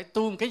ta phải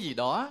tu cái gì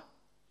đó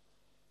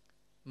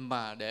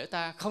mà để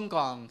ta không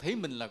còn thấy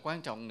mình là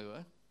quan trọng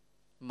nữa,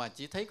 mà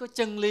chỉ thấy có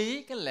chân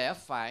lý, cái lẽ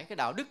phải, cái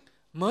đạo đức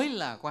mới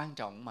là quan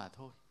trọng mà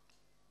thôi.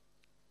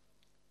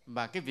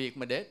 Và cái việc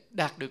mà để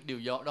đạt được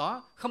điều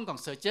đó, không còn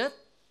sợ chết,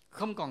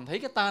 không còn thấy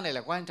cái ta này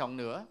là quan trọng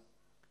nữa,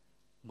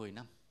 10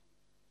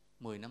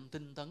 năm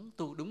tinh tấn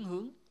tu đúng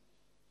hướng,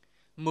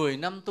 10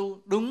 năm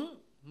tu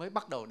đúng mới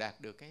bắt đầu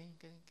đạt được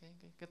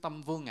cái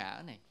tâm vô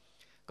ngã này.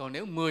 Còn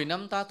nếu 10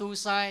 năm ta tu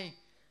sai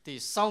thì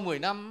sau 10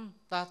 năm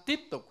ta tiếp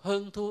tục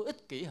hơn thua,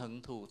 ích kỷ,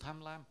 hận thù,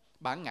 tham lam,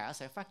 bản ngã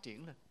sẽ phát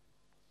triển lên.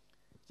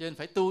 Cho nên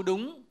phải tu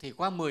đúng thì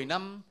qua 10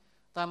 năm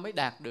ta mới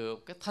đạt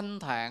được cái thanh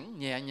thản,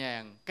 nhẹ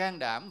nhàng, can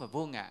đảm và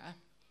vô ngã.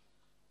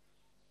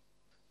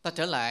 Ta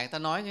trở lại, ta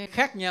nói cái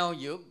khác nhau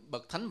giữa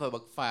bậc thánh và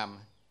bậc phàm.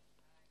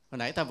 Hồi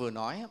nãy ta vừa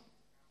nói,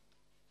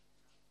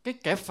 cái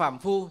kẻ phàm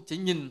phu chỉ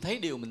nhìn thấy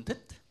điều mình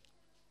thích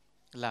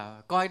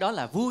là coi đó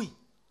là vui.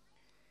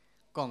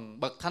 Còn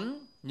bậc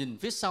thánh nhìn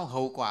phía sau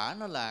hậu quả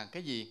nó là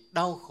cái gì?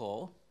 Đau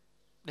khổ,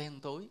 đen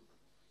tối.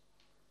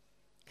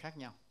 Khác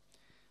nhau.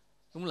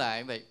 Đúng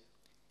lại vậy.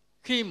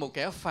 Khi một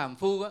kẻ phàm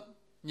phu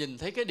nhìn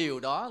thấy cái điều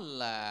đó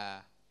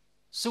là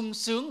sung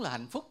sướng, là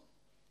hạnh phúc,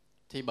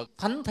 thì bậc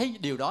thánh thấy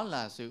điều đó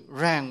là sự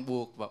ràng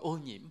buộc và ô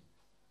nhiễm.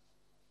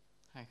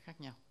 Hai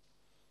khác nhau.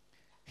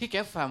 Khi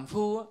kẻ phàm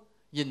phu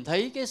nhìn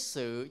thấy cái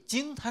sự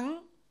chiến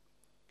thắng,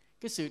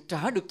 cái sự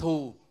trả được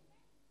thù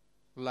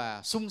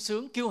là sung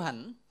sướng, kiêu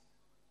hãnh,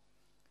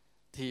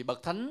 thì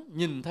bậc thánh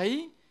nhìn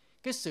thấy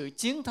cái sự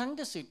chiến thắng,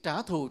 cái sự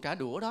trả thù, trả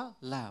đũa đó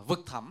là vực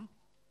thẳm,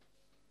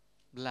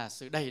 là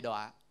sự đầy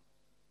đọa.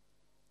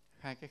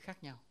 Hai cái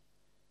khác nhau.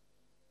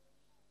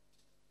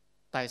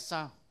 Tại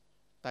sao?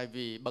 Tại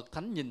vì bậc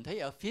thánh nhìn thấy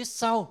ở phía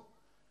sau,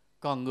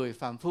 còn người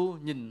phàm phu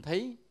nhìn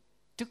thấy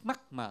trước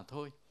mắt mà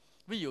thôi.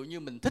 Ví dụ như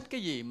mình thích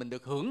cái gì, mình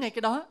được hưởng ngay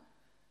cái đó,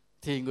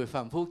 thì người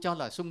phàm phu cho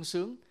là sung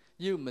sướng.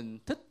 Như mình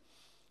thích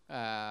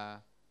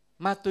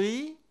ma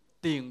túy,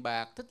 tiền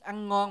bạc, thích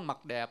ăn ngon,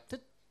 mặc đẹp,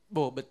 thích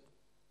bồ bịch,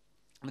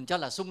 mình cho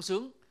là sung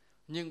sướng.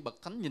 Nhưng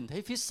bậc thánh nhìn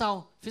thấy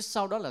phía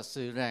sau đó là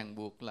sự ràng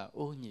buộc, là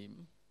ô nhiễm.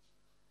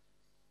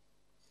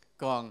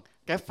 Còn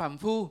kẻ phàm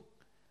phu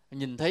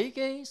nhìn thấy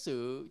cái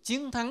sự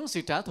chiến thắng,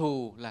 sự trả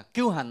thù là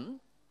kiêu hãnh,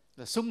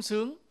 là sung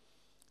sướng,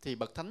 thì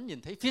bậc thánh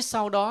nhìn thấy phía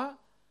sau đó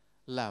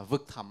là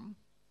vực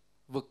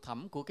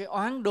thẳm của cái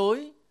oán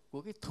đối,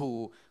 của cái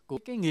thù, của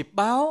cái nghiệp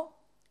báo,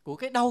 của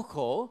cái đau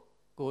khổ,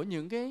 của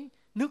những cái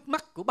nước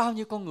mắt của bao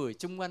nhiêu con người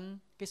chung quanh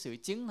cái sự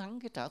chiến thắng,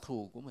 cái trả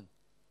thù của mình.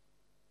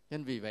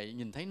 Nên vì vậy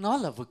nhìn thấy nó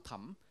là vực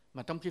thẳm,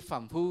 mà trong khi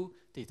phàm phu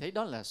thì thấy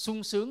đó là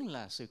sung sướng,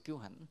 là sự kiêu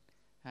hãnh.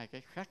 Hai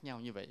cái khác nhau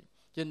như vậy.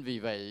 Cho nên vì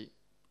vậy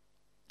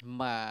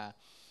mà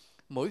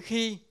mỗi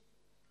khi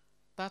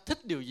ta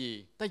thích điều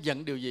gì, ta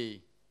giận điều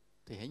gì,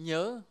 thì hãy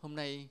nhớ hôm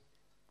nay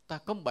ta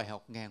có một bài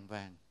học ngàn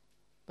vàng.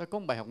 Ta có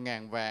một bài học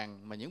ngàn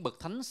vàng mà những bậc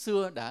thánh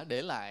xưa đã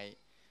để lại,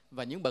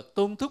 và những bậc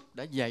tôn thúc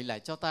đã dạy lại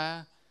cho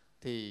ta.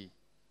 Thì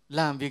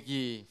làm việc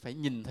gì phải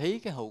nhìn thấy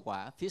cái hậu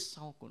quả phía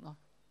sau của nó.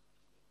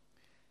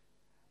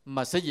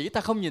 Mà sở dĩ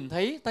ta không nhìn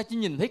thấy, ta chỉ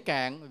nhìn thấy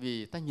cạn,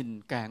 vì ta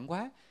nhìn cạn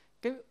quá.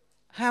 Cái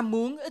ham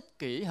muốn, ích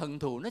kỷ, hận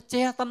thù nó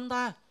che tâm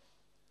ta.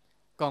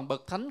 Còn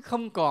bậc thánh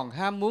không còn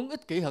ham muốn,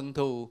 ích kỷ, hận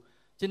thù,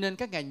 cho nên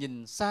các ngài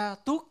nhìn xa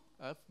tuốt,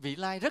 ở vị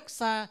lai rất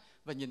xa,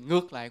 và nhìn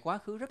ngược lại quá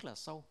khứ rất là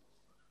sâu.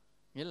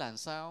 Nghĩa là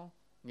sao?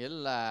 Nghĩa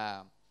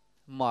là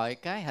mọi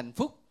cái hạnh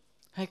phúc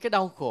hay cái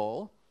đau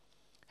khổ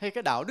hay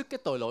cái đạo đức, cái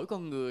tội lỗi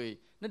con người,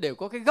 nó đều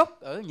có cái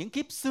gốc ở những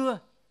kiếp xưa,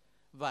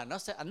 và nó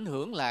sẽ ảnh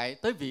hưởng lại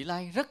tới vị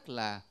lai rất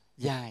là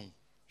dài,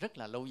 rất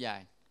là lâu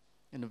dài.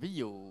 Nên là ví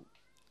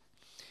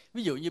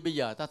dụ như bây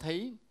giờ ta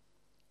thấy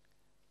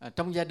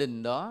trong gia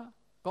đình đó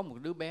có một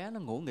đứa bé nó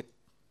ngỗ nghịch,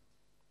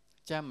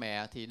 cha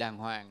mẹ thì đàng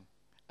hoàng,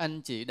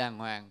 anh chị đàng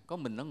hoàng, có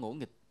mình nó ngỗ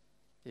nghịch,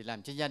 thì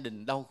làm cho gia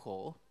đình đau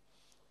khổ.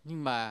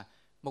 Nhưng mà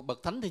một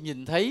bậc thánh thì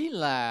nhìn thấy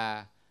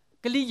là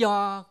cái lý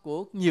do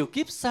của nhiều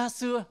kiếp xa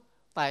xưa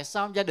tại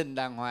sao gia đình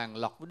đàng hoàng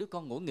lọt với đứa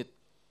con ngỗ nghịch.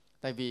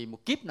 Tại vì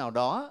một kiếp nào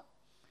đó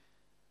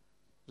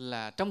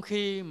là trong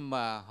khi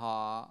mà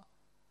họ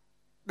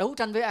đấu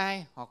tranh với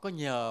ai, họ có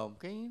nhờ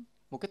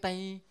một cái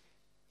tay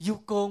du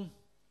côn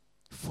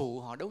phụ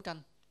họ đấu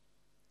tranh,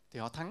 thì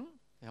họ thắng,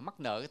 thì họ mắc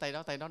nợ cái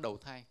tay đó đầu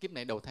thai, kiếp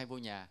này đầu thai vô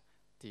nhà,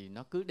 thì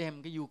nó cứ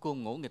đem cái du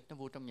côn ngỗ nghịch nó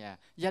vô trong nhà,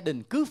 gia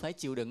đình cứ phải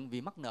chịu đựng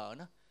vì mắc nợ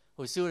nó.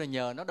 Hồi xưa là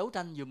nhờ nó đấu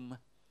tranh giùm mà,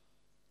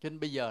 cho nên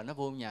bây giờ nó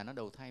vô nhà, nó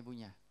đầu thai vô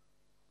nhà,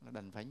 nó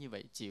đành phải như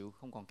vậy, chịu,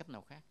 không còn cách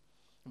nào khác.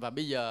 Và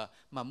bây giờ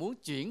mà muốn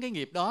chuyển cái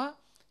nghiệp đó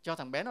cho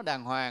thằng bé nó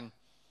đàng hoàng,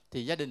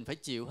 thì gia đình phải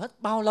chịu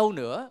hết bao lâu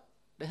nữa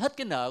để hết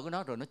cái nợ của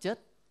nó rồi nó chết.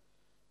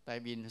 Tại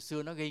vì hồi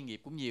xưa nó gây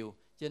nghiệp cũng nhiều,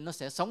 cho nên nó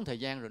sẽ sống thời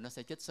gian rồi nó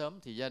sẽ chết sớm,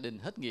 thì gia đình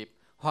hết nghiệp.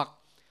 Hoặc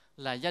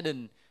là gia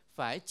đình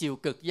phải chịu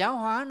cực giáo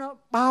hóa nó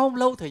bao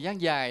lâu thời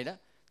gian dài đó,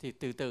 thì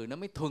từ từ nó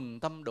mới thuần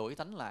tâm đổi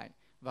tánh lại,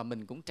 và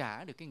mình cũng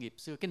trả được cái nghiệp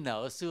xưa, cái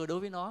nợ xưa đối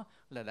với nó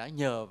là đã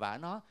nhờ vả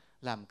nó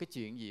làm cái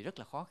chuyện gì rất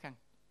là khó khăn.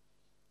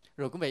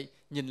 Rồi cũng vậy,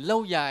 nhìn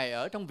lâu dài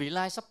ở trong vị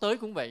lai sắp tới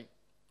cũng vậy.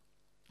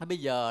 Bây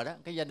giờ đó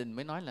cái gia đình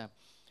mới nói là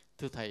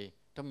thưa thầy,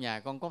 trong nhà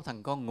con có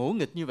thằng con ngỗ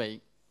nghịch như vậy,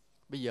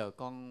 bây giờ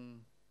con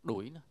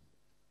đuổi nó,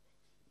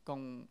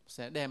 con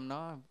sẽ đem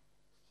nó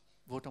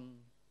vô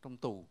trong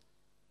tù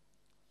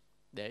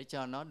để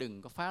cho nó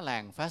đừng có phá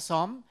làng phá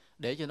xóm,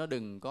 để cho nó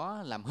đừng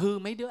có làm hư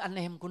mấy đứa anh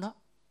em của nó.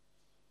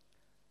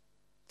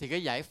 Thì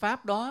cái giải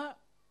pháp đó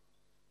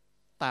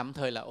tạm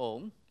thời là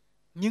ổn,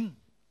 nhưng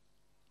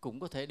cũng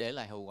có thể để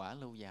lại hậu quả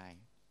lâu dài.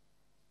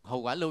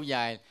 Hậu quả lâu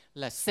dài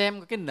là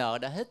xem cái nợ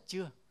đã hết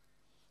chưa,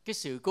 cái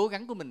sự cố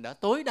gắng của mình đã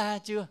tối đa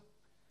chưa.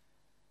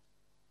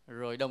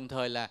 Rồi đồng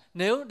thời là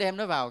nếu đem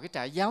nó vào cái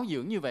trại giáo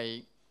dưỡng như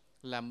vậy,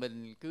 là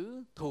mình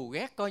cứ thù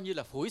ghét coi như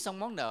là phủi xong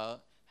món nợ,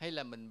 hay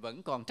là mình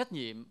vẫn còn trách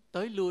nhiệm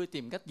tới lui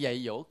tìm cách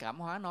dạy dỗ cảm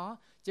hóa nó,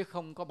 chứ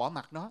không có bỏ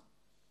mặc nó,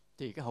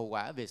 thì cái hậu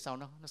quả về sau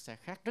nó sẽ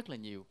khác rất là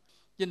nhiều.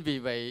 Chính vì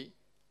vậy,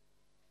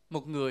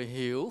 một người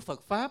hiểu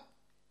Phật Pháp,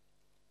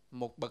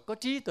 một bậc có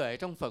trí tuệ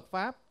trong Phật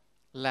Pháp,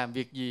 làm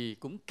việc gì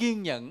cũng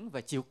kiên nhẫn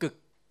và chịu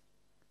cực,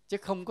 chứ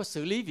không có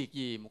xử lý việc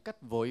gì một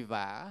cách vội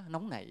vã,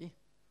 nóng nảy,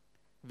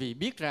 vì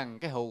biết rằng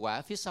cái hậu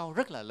quả phía sau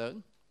rất là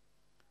lớn.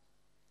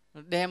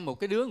 Đem một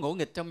cái đứa ngỗ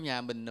nghịch trong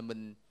nhà mình là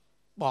mình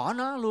bỏ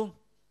nó luôn,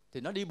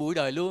 thì nó đi bụi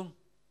đời luôn.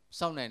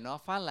 Sau này nó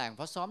phá làng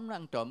phá xóm, nó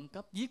ăn trộm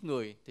cắp giết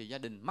người, thì gia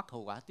đình mắc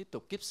hậu quả tiếp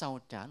tục kiếp sau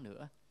trả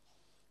nữa.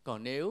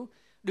 Còn nếu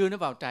đưa nó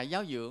vào trại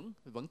giáo dưỡng,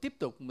 vẫn tiếp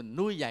tục mình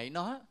nuôi dạy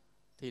nó,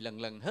 thì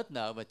lần lần hết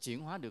nợ và chuyển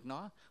hóa được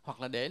nó. Hoặc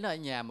là để nó ở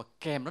nhà mà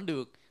kèm nó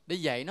được, để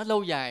dạy nó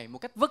lâu dài một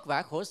cách vất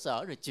vả khổ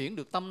sở, rồi chuyển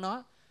được tâm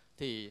nó,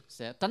 thì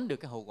sẽ tránh được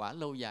cái hậu quả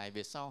lâu dài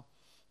về sau.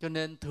 Cho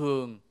nên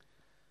thường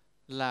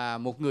là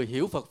một người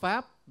hiểu Phật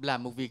Pháp,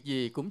 làm một việc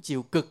gì cũng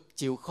chịu cực,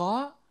 chịu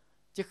khó,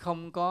 chứ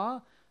không có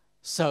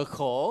sợ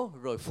khổ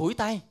rồi phủi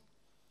tay.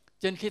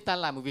 Cho nên khi ta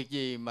làm một việc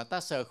gì mà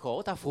ta sợ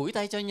khổ, ta phủi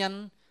tay cho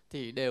nhanh,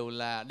 thì đều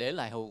là để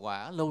lại hậu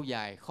quả lâu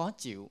dài khó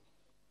chịu.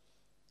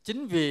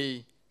 Chính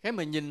vì cái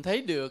mình nhìn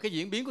thấy được cái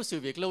diễn biến của sự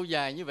việc lâu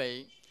dài như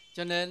vậy,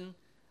 cho nên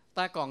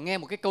ta còn nghe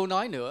một cái câu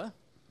nói nữa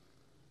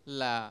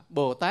là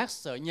Bồ Tát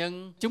sợ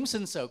nhân, chúng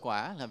sinh sợ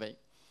quả, là vậy.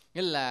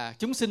 Nghĩa là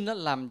chúng sinh nó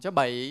làm cho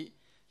bậy,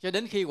 cho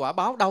đến khi quả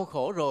báo đau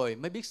khổ rồi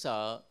mới biết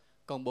sợ.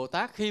 Còn Bồ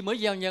Tát khi mới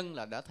gieo nhân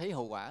là đã thấy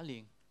hậu quả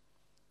liền.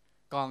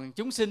 Còn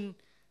chúng sinh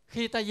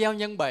khi ta gieo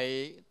nhân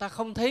bậy, ta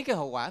không thấy cái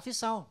hậu quả phía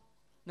sau,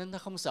 nên ta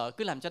không sợ,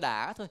 cứ làm cho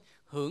đã thôi,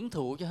 hưởng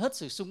thụ cho hết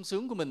sự sung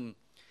sướng của mình,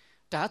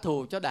 trả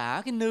thù cho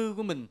đã cái nư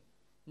của mình,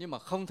 nhưng mà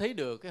không thấy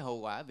được cái hậu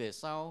quả về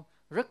sau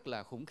rất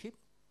là khủng khiếp.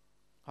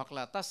 Hoặc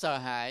là ta sợ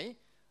hãi,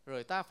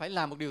 rồi ta phải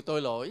làm một điều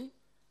tội lỗi,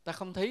 ta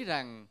không thấy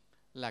rằng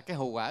là cái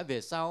hậu quả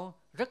về sau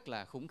rất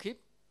là khủng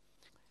khiếp.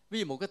 Ví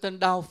dụ một cái tên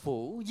đao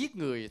phủ giết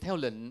người theo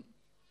lệnh.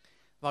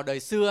 Vào đời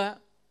xưa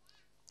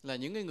là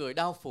những cái người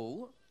đao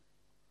phủ,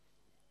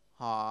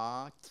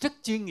 họ rất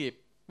chuyên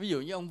nghiệp. Ví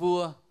dụ như ông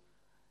vua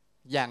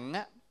dặn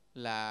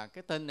là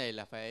cái tên này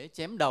là phải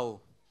chém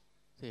đầu,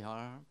 thì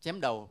họ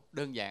chém đầu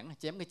đơn giản,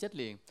 chém cái chết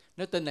liền.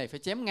 Nếu tên này phải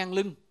chém ngang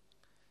lưng,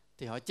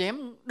 thì họ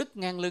chém đứt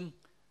ngang lưng,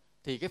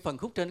 thì cái phần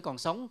khúc trên còn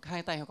sống,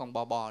 hai tay họ còn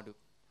bò được,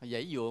 họ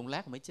giãy dụa một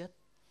lát mới chết.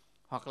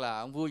 Hoặc là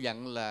ông vua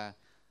dặn là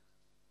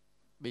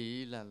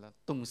bị là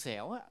tùng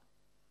xẻo á,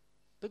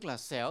 tức là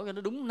xẻo cho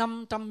nó đúng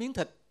 500 miếng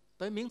thịt,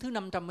 tới miếng thứ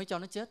 500 mới cho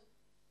nó chết,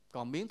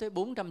 còn miếng tới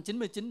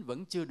 499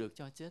 vẫn chưa được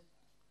cho chết,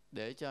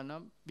 để cho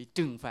nó bị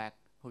trừng phạt.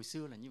 Hồi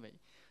xưa là như vậy.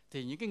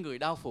 Thì những cái người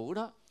đao phủ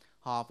đó,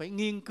 họ phải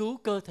nghiên cứu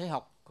cơ thể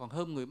học còn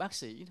hơn người bác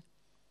sĩ.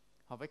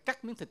 Họ phải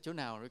cắt miếng thịt chỗ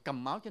nào, rồi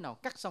cầm máu chỗ nào,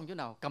 cắt xong chỗ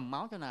nào, cầm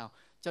máu chỗ nào,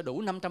 cho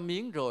đủ 500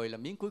 miếng, rồi là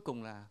miếng cuối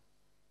cùng là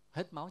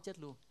hết máu chết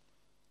luôn.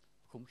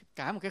 khủng khiếp,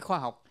 cả một cái khoa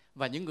học.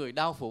 Và những người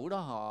đao phủ đó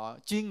họ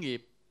chuyên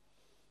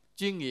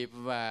nghiệp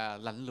và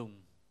lạnh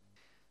lùng.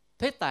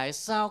 Thế tại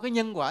sao cái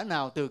nhân quả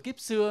nào từ kiếp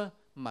xưa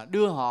mà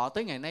đưa họ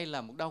tới ngày nay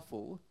là một đao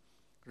phủ?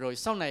 Rồi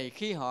sau này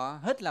khi họ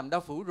hết làm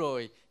đao phủ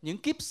rồi, những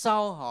kiếp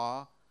sau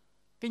họ,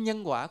 cái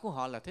nhân quả của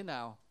họ là thế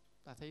nào?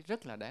 Ta thấy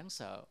rất là đáng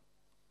sợ.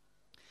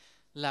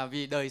 Là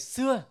vì đời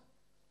xưa,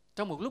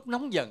 trong một lúc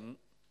nóng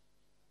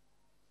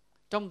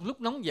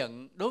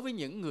giận đối với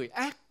những người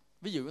ác,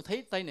 ví dụ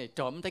thấy tay này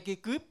trộm tay kia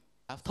cướp,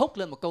 thốt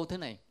lên một câu thế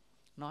này,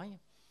 nói: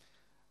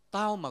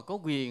 tao mà có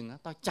quyền,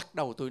 tao chặt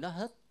đầu tụi nó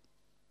hết.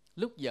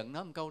 Lúc giận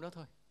nói một câu đó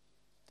thôi.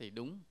 Thì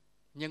đúng,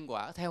 nhân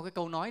quả theo cái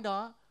câu nói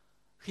đó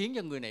khiến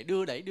cho người này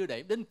đưa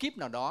đẩy đến kiếp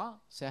nào đó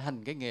sẽ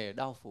hành cái nghề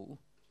đao phủ,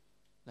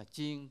 là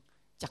chuyên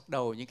chặt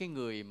đầu những cái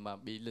người mà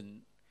bị lệnh.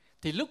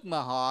 Thì lúc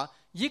mà họ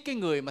giết cái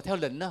người mà theo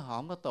lệnh đó, họ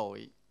không có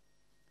tội,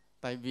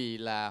 tại vì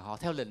là họ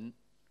theo lệnh.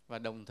 Và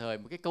đồng thời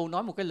một cái câu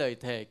nói, một cái lời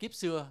thề kiếp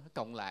xưa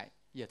cộng lại,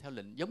 giờ theo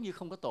lệnh giống như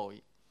không có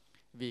tội.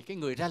 Vì cái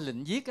người ra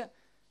lệnh giết á,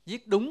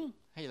 giết đúng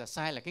hay là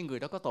sai là cái người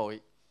đó có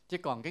tội, chứ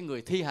còn cái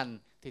người thi hành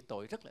thì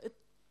tội rất là ít.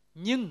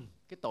 Nhưng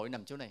cái tội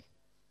nằm chỗ này.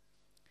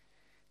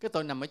 Cái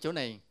tội nằm ở chỗ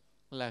này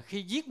là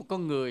khi giết một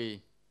con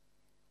người,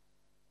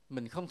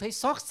 mình không thấy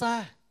xót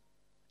xa,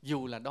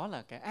 dù là đó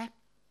là kẻ ác,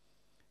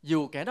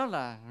 dù kẻ đó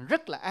là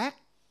rất là ác,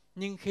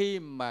 nhưng khi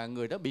mà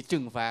người đó bị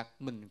trừng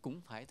phạt, mình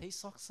cũng phải thấy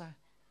xót xa.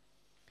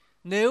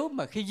 Nếu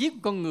mà khi giết một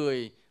con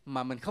người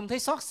mà mình không thấy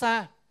xót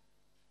xa,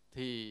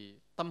 thì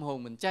tâm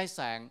hồn mình chai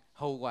sạn,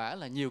 hậu quả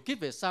là nhiều kiếp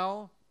về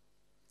sau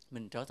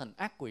mình trở thành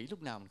ác quỷ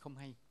lúc nào mình không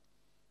hay.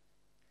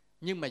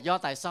 Nhưng mà do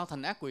tại sao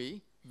thành ác quỷ?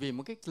 Vì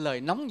một cái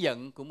lời nóng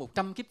giận của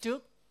 100 kiếp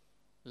trước,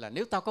 là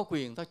nếu tao có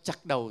quyền tao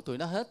chặt đầu tụi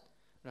nó hết.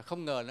 Rồi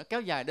không ngờ nó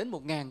kéo dài đến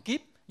 1000 kiếp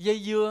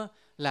dây dưa,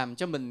 làm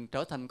cho mình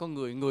trở thành con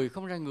người, người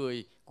không ra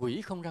người,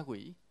 quỷ không ra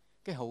quỷ.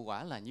 Cái hậu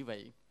quả là như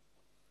vậy.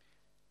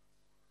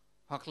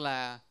 Hoặc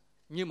là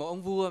như một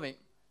ông vua vậy,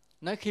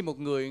 nói khi một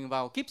người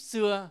vào kiếp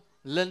xưa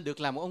lên được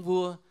làm một ông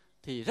vua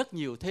thì rất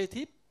nhiều thê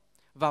thiếp.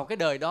 Vào cái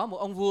đời đó một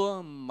ông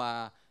vua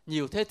mà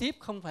nhiều thê thiếp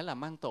không phải là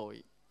mang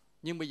tội.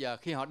 Nhưng bây giờ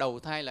khi họ đầu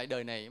thai lại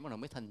đời này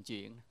mới thành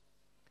chuyện.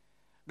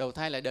 Đầu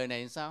thai lại đời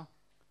này sao?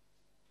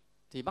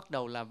 Thì bắt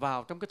đầu là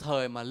vào trong cái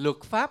thời mà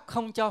luật pháp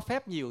không cho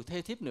phép nhiều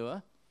thê thiếp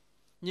nữa.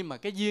 Nhưng mà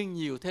cái duyên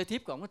nhiều thê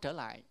thiếp của ông nó trở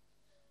lại,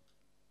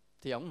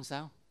 thì ông làm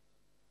sao?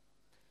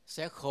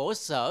 Sẽ khổ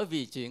sở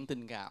vì chuyện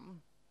tình cảm,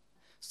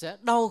 sẽ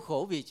đau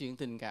khổ vì chuyện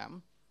tình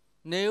cảm.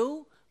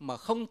 Nếu mà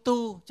không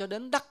tu cho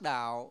đến đắc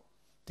đạo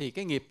thì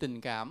cái nghiệp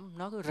tình cảm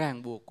nó cứ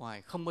ràng buộc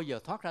hoài, không bao giờ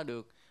thoát ra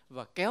được,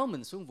 và kéo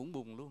mình xuống vũng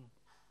bùn luôn.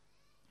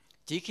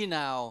 Chỉ khi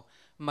nào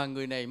mà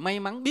người này may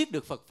mắn biết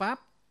được Phật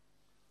Pháp,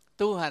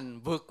 tu hành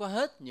vượt qua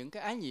hết những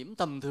cái ái nhiễm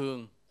tầm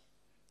thường,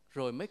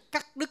 rồi mới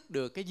cắt đứt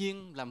được cái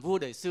duyên làm vua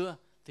đời xưa,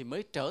 thì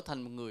mới trở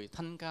thành một người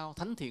thanh cao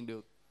thánh thiện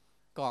được.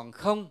 Còn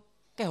không,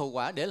 cái hậu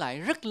quả để lại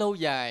rất lâu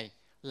dài,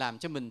 làm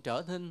cho mình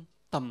trở nên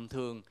tầm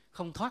thường,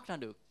 không thoát ra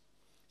được.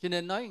 Cho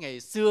nên nói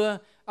ngày xưa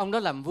ông đó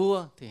làm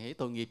vua thì hãy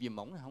tội nghiệp dùm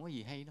ổng, không có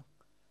gì hay đâu.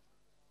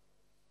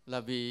 Là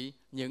vì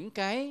những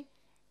cái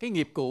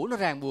nghiệp cũ nó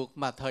ràng buộc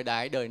mà thời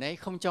đại đời nay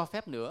không cho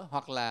phép nữa,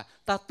 hoặc là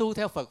ta tu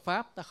theo Phật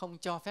Pháp ta không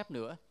cho phép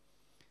nữa.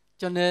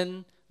 Cho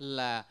nên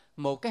là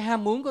một cái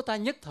ham muốn của ta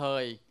nhất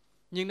thời,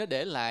 nhưng nó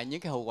để lại những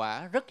cái hậu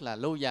quả rất là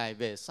lâu dài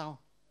về sau.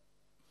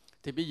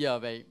 Thì bây giờ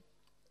vậy,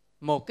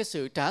 một cái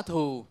sự trả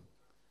thù,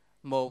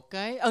 một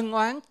cái ân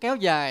oán kéo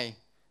dài,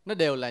 nó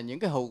đều là những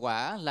cái hậu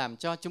quả làm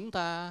cho chúng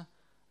ta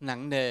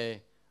nặng nề,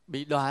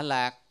 bị đọa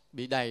lạc,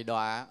 bị đầy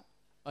đọa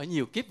ở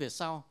nhiều kiếp về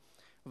sau.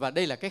 Và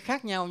đây là cái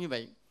khác nhau như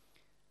vậy.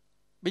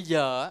 Bây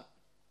giờ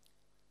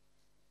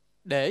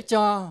để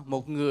cho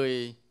một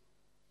người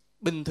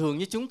bình thường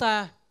như chúng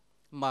ta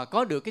mà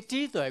có được cái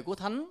trí tuệ của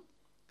Thánh,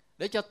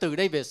 để cho từ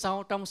đây về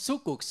sau trong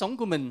suốt cuộc sống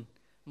của mình,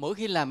 mỗi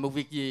khi làm một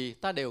việc gì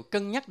ta đều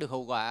cân nhắc được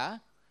hậu quả,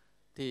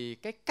 thì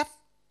cái cách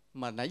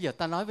mà nãy giờ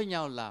ta nói với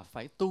nhau là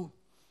phải tu.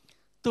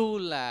 Tu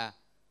là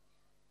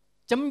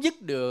chấm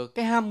dứt được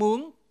cái ham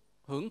muốn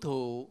hưởng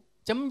thụ,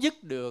 chấm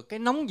dứt được cái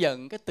nóng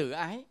giận, cái tự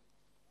ái,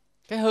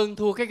 cái hơn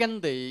thua, cái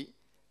ganh tị.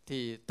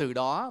 Thì từ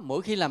đó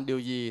mỗi khi làm điều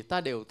gì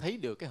ta đều thấy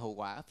được cái hậu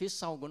quả phía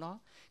sau của nó.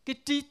 Cái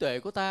trí tuệ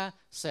của ta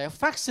sẽ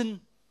phát sinh,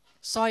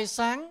 soi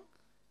sáng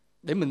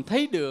để mình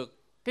thấy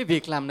được cái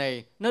việc làm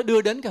này nó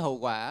đưa đến cái hậu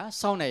quả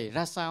sau này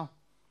ra sao.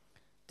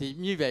 Thì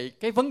như vậy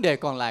cái vấn đề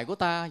còn lại của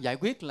ta giải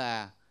quyết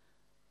là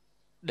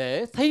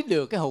để thấy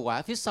được cái hậu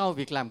quả phía sau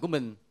việc làm của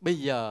mình, bây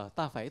giờ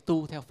ta phải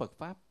tu theo Phật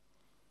Pháp.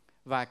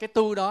 Và cái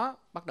tu đó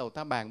bắt đầu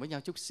ta bàn với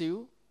nhau chút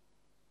xíu.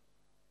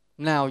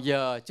 Nào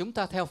giờ chúng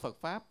ta theo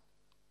Phật Pháp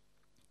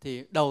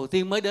thì đầu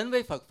tiên mới đến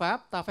với Phật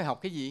Pháp ta phải học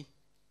cái gì?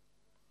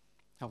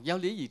 Học giáo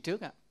lý gì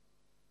trước ạ?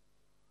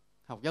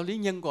 Học giáo lý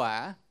nhân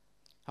quả.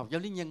 Học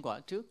giáo lý nhân quả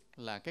trước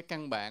là cái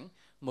căn bản.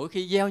 Mỗi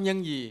khi gieo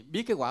nhân gì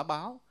biết cái quả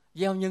báo,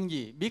 gieo nhân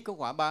gì biết có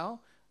quả báo.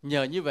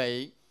 Nhờ như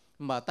vậy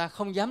mà ta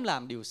không dám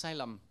làm điều sai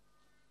lầm.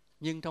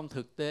 Nhưng trong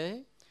thực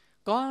tế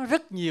có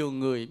rất nhiều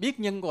người biết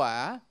nhân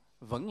quả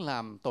vẫn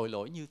làm tội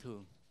lỗi như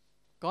thường.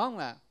 Có không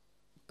ạ?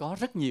 Có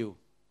rất nhiều.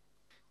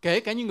 kể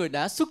cả những người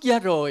đã xuất gia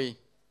rồi,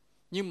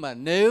 nhưng mà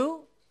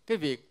nếu cái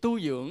việc tu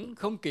dưỡng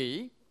không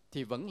kỹ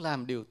thì vẫn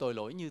làm điều tội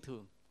lỗi như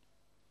thường.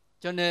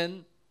 Cho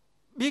nên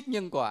biết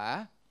nhân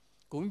quả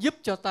cũng giúp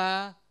cho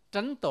ta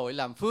tránh tội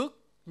làm phước,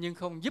 nhưng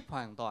không giúp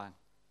hoàn toàn.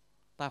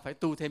 Ta phải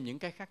tu thêm những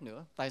cái khác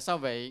nữa. Tại sao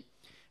vậy?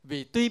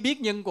 Vì tuy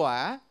biết nhân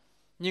quả,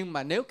 nhưng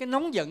mà nếu cái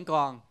nóng giận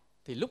còn,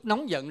 thì lúc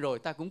nóng giận rồi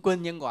ta cũng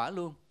quên nhân quả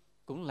luôn,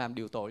 cũng làm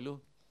điều tội luôn.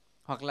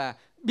 Hoặc là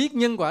biết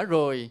nhân quả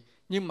rồi,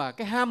 nhưng mà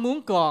cái ham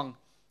muốn còn,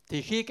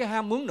 thì khi cái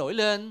ham muốn nổi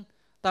lên,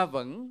 ta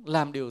vẫn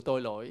làm điều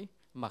tội lỗi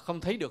mà không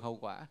thấy được hậu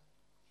quả.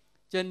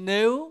 Cho nên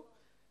nếu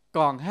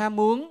còn ham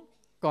muốn,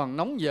 còn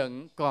nóng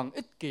giận, còn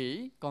ích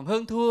kỷ, còn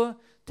hơn thua,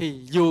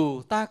 thì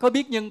dù ta có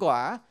biết nhân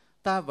quả,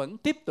 ta vẫn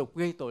tiếp tục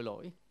gây tội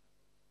lỗi.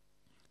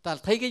 Ta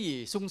thấy cái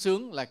gì sung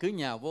sướng là cứ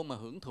nhào vô mà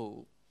hưởng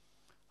thụ.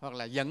 Hoặc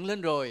là giận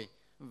lên rồi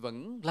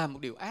vẫn làm một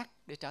điều ác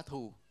để trả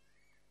thù.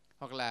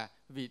 Hoặc là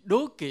vì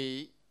đố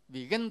kỵ,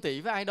 vì ganh tị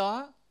với ai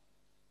đó,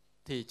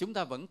 thì chúng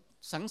ta vẫn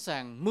sẵn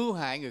sàng mưu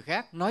hại người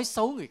khác, nói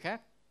xấu người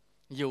khác.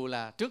 Dù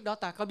là trước đó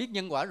ta có biết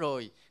nhân quả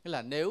rồi, nghĩa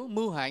là nếu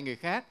mưu hại người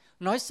khác,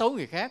 nói xấu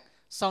người khác,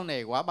 sau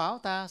này quả báo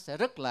ta sẽ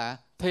rất là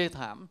thê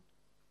thảm.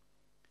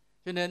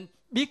 Cho nên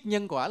biết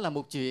nhân quả là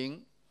một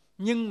chuyện,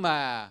 nhưng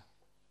mà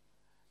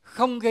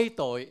không gây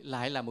tội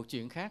lại là một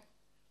chuyện khác.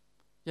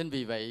 Cho nên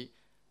vì vậy,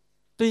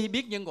 tuy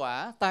biết nhân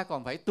quả, ta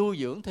còn phải tu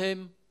dưỡng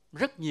thêm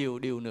rất nhiều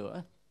điều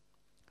nữa.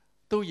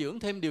 Tu dưỡng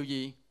thêm điều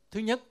gì? Thứ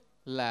nhất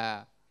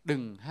là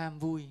đừng ham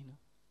vui nữa.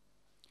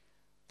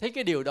 Thấy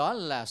cái điều đó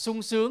là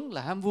sung sướng,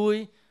 là ham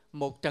vui,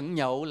 một trận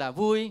nhậu là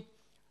vui,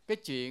 cái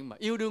chuyện mà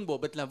yêu đương bồ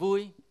bịch là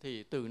vui,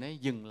 thì từ nay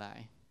dừng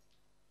lại.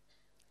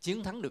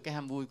 Chiến thắng được cái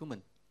ham vui của mình.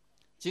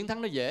 Chiến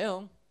thắng nó dễ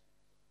không?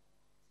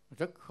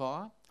 Rất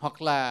khó.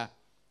 Hoặc là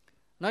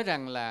nói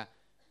rằng là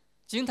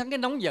chiến thắng cái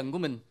nóng giận của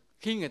mình.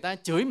 Khi người ta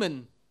chửi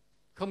mình,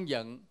 không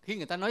giận. Khi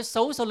người ta nói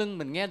xấu sau lưng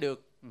mình nghe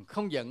được,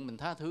 không giận, mình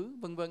tha thứ,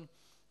 vân vân.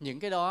 Những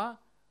cái đó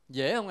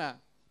dễ không ạ?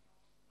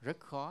 Rất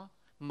khó.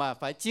 Mà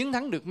phải chiến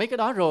thắng được mấy cái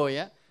đó rồi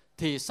á,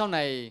 thì sau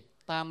này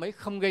ta mới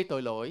không gây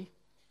tội lỗi,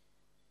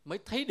 mới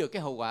thấy được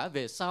cái hậu quả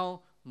về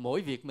sau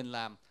mỗi việc mình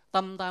làm,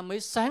 tâm ta mới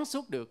sáng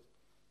suốt được.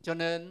 Cho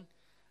nên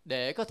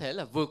để có thể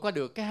là vượt qua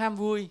được cái ham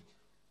vui,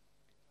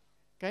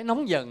 cái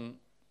nóng giận,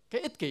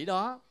 cái ích kỷ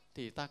đó,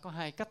 thì ta có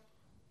hai cách.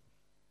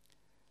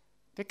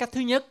 Cái cách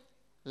thứ nhất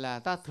là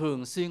ta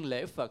thường xuyên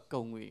lễ Phật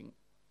cầu nguyện,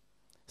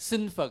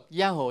 xin Phật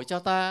gia hộ cho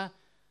ta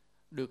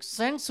được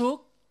sáng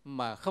suốt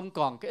mà không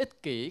còn cái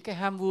ích kỷ, cái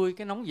ham vui,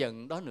 cái nóng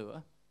giận đó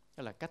nữa.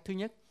 Đó là cách thứ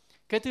nhất.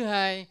 Cái thứ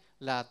hai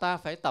là ta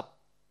phải tập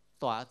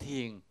tọa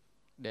thiền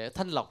để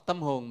thanh lọc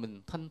tâm hồn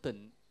mình thanh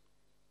tịnh.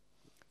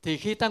 Thì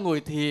khi ta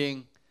ngồi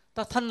thiền,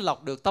 ta thanh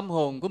lọc được tâm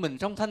hồn của mình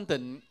trong thanh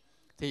tịnh,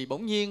 thì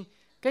bỗng nhiên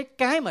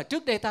cái mà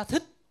trước đây ta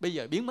thích bây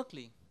giờ biến mất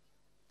liền.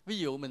 Ví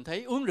dụ mình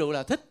thấy uống rượu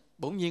là thích,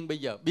 bỗng nhiên bây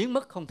giờ biến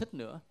mất không thích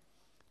nữa.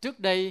 Trước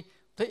đây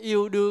thấy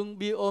yêu đương,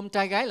 bia ôm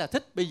trai gái là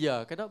thích, bây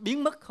giờ cái đó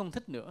biến mất không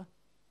thích nữa.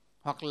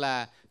 Hoặc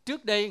là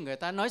trước đây người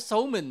ta nói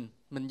xấu mình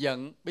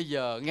giận, bây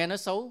giờ nghe nói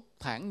xấu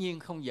thản nhiên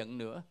không giận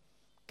nữa.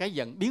 Cái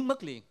giận biến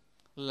mất liền,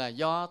 là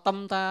do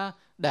tâm ta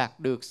đạt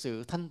được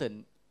sự thanh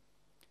tịnh.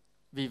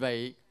 Vì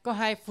vậy có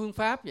hai phương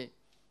pháp vậy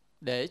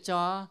để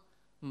cho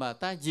mà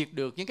ta diệt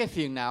được những cái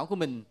phiền não của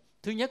mình.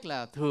 Thứ nhất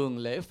là thường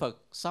lễ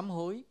Phật sám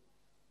hối.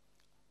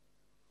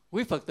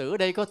 Quý Phật tử ở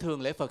đây có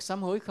thường lễ Phật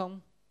sám hối không?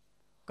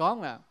 Có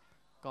không ạ?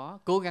 Có,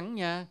 cố gắng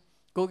nha,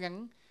 cố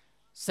gắng.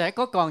 Sẽ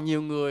có còn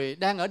nhiều người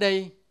đang ở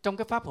đây trong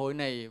cái pháp hội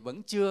này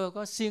vẫn chưa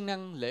có siêng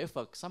năng lễ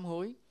Phật sám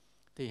hối,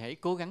 thì hãy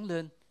cố gắng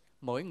lên.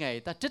 Mỗi ngày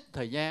ta trích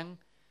thời gian,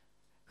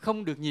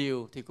 không được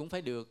nhiều thì cũng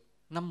phải được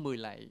 5-10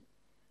 lạy,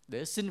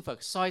 để xin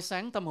Phật soi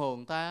sáng tâm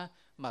hồn ta,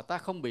 mà ta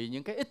không bị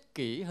những cái ích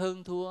kỷ,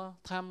 hơn thua,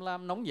 tham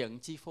lam, nóng giận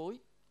chi phối.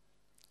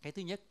 Cái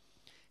thứ nhất.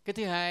 Cái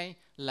thứ hai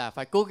là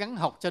phải cố gắng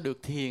học cho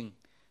được thiền.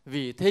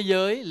 Vì thế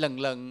giới lần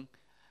lần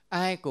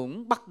ai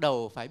cũng bắt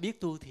đầu phải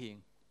biết tu thiền.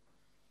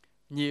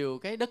 Nhiều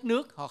cái đất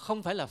nước họ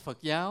không phải là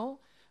Phật giáo,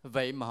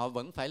 vậy mà họ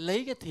vẫn phải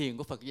lấy cái thiền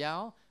của Phật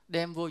giáo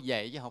đem vô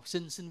dạy cho học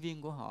sinh, sinh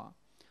viên của họ.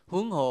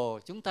 Huống hồ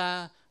chúng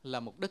ta là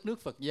một đất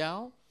nước Phật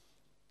giáo,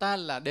 ta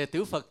là đệ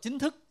tử Phật chính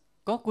thức,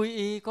 có quy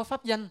y, có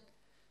pháp danh,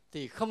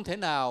 thì không thể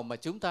nào mà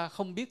chúng ta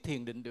không biết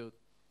thiền định được.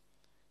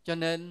 Cho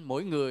nên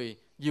mỗi người,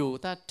 dù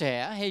ta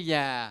trẻ hay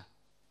già,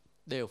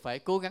 đều phải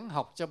cố gắng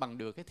học cho bằng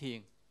được cái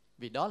thiền.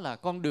 Vì đó là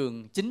con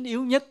đường chính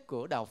yếu nhất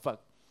của Đạo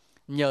Phật.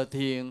 Nhờ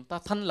thiền ta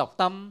thanh lọc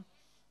tâm,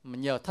 mà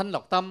nhờ thanh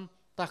lọc tâm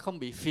ta không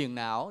bị phiền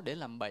não để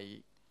làm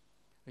bậy.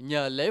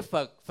 Nhờ lễ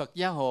Phật, Phật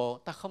gia hộ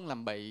ta không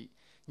làm bậy.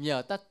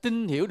 Nhờ ta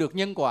tin hiểu được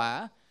nhân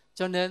quả,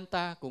 cho nên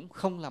ta cũng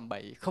không làm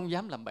bậy, không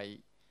dám làm bậy.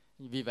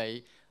 Vì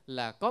vậy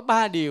là có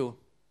 3 điều.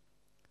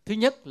 Thứ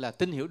nhất là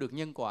tin hiểu được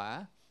nhân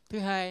quả. Thứ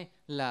hai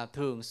là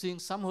thường xuyên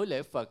sám hối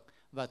lễ Phật.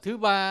 Và thứ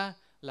ba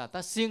là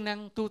ta siêng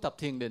năng tu tập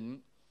thiền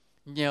định.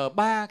 Nhờ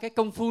 3 cái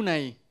công phu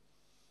này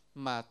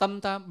mà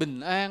tâm ta bình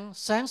an,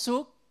 sáng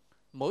suốt.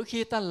 Mỗi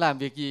khi ta làm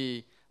việc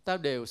gì, ta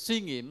đều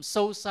suy nghiệm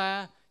sâu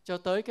xa cho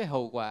tới cái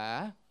hậu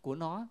quả của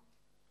nó.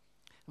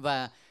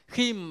 Và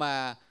khi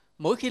mà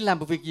mỗi khi làm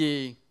một việc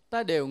gì,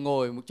 ta đều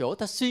ngồi một chỗ,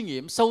 ta suy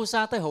nghiệm sâu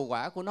xa tới hậu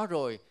quả của nó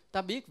rồi,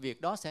 ta biết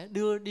việc đó sẽ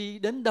đưa đi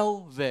đến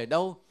đâu, về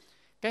đâu,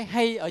 cái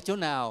hay ở chỗ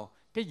nào,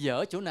 cái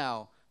dở chỗ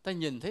nào, ta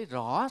nhìn thấy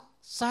rõ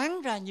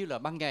sáng ra như là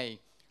ban ngày.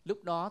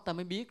 Lúc đó ta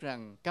mới biết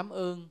rằng cảm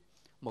ơn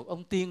một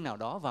ông tiên nào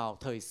đó vào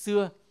thời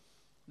xưa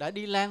đã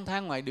đi lang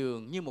thang ngoài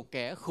đường như một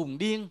kẻ khùng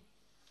điên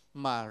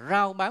mà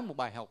rao bán một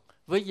bài học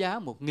với giá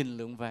 1.000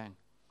 lượng vàng.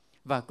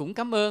 Và cũng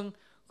cảm ơn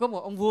có một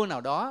ông vua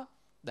nào đó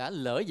đã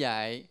lỡ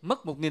dại mất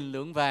 1.000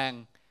 lượng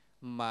vàng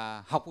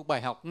mà học một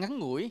bài học ngắn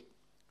ngủi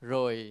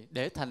rồi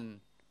để thành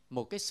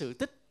một cái sự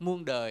tích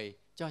muôn đời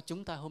cho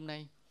chúng ta hôm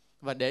nay.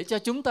 Và để cho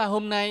chúng ta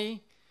hôm nay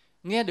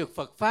nghe được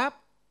Phật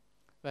Pháp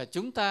và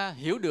chúng ta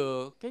hiểu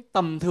được cái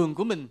tầm thường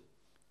của mình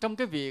trong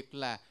cái việc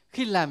là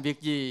khi làm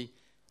việc gì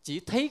chỉ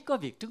thấy có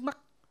việc trước mắt,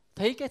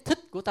 thấy cái thích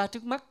của ta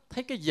trước mắt,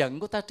 thấy cái giận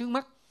của ta trước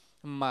mắt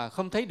mà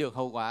không thấy được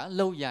hậu quả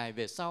lâu dài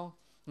về sau.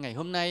 Ngày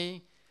hôm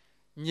nay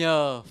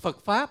nhờ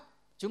Phật Pháp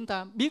chúng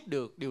ta biết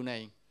được điều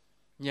này.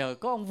 Nhờ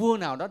có ông vua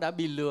nào đó đã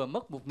bị lừa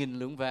mất 1.000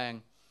 lượng vàng,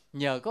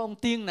 nhờ có ông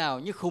tiên nào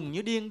như khùng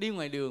như điên đi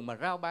ngoài đường mà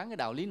rao bán cái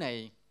đạo lý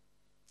này,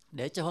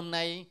 để cho hôm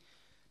nay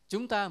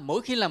chúng ta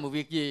mỗi khi làm một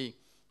việc gì,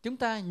 chúng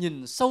ta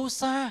nhìn sâu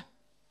xa,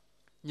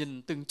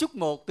 nhìn từng chút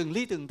một, từng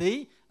ly từng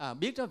tí,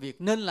 biết đó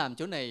việc nên làm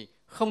chỗ này,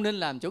 không nên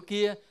làm chỗ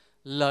kia,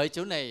 lợi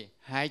chỗ này,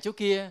 hại chỗ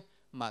kia,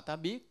 mà ta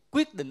biết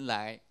quyết định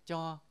lại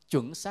cho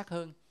chuẩn xác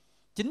hơn.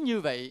 Chính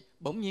như vậy,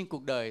 bỗng nhiên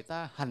cuộc đời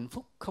ta hạnh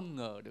phúc không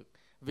ngờ được.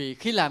 Vì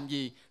khi làm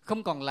gì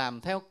không còn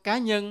làm theo cá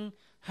nhân,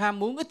 ham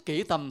muốn ích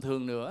kỷ tầm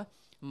thường nữa,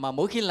 mà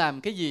mỗi khi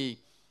làm cái gì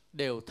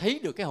đều thấy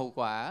được cái hậu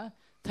quả,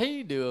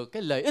 thấy được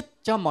cái lợi ích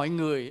cho mọi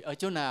người ở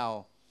chỗ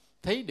nào,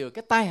 thấy được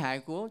cái tai hại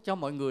của cho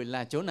mọi người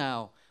là chỗ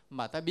nào,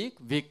 mà ta biết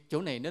việc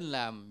chỗ này nên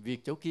làm,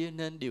 việc chỗ kia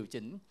nên điều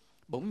chỉnh.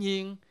 Bỗng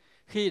nhiên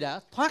khi đã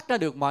thoát ra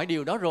được mọi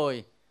điều đó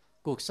rồi,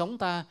 cuộc sống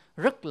ta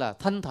rất là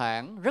thanh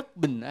thản, rất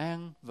bình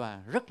an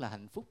và rất là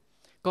hạnh phúc.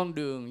 Con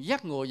đường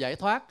giác ngộ giải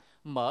thoát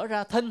mở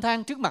ra thênh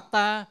thang trước mặt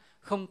ta,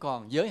 không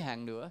còn giới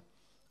hạn nữa.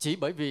 Chỉ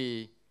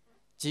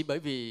bởi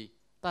vì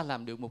ta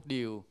làm được một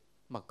điều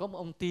mà có một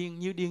ông tiên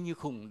như điên như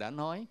khùng đã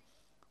nói: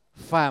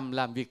 phàm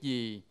làm việc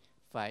gì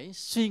phải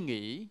suy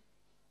nghĩ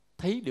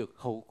thấy được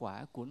hậu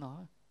quả của nó.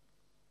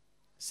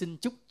 Xin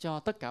chúc cho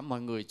tất cả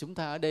mọi người chúng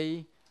ta ở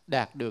đây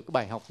đạt được cái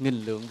bài học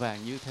 1.000 lượng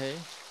vàng như thế.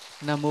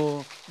 Nam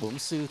mô Bổn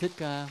Sư Thích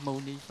Ca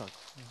Mâu Ni Phật.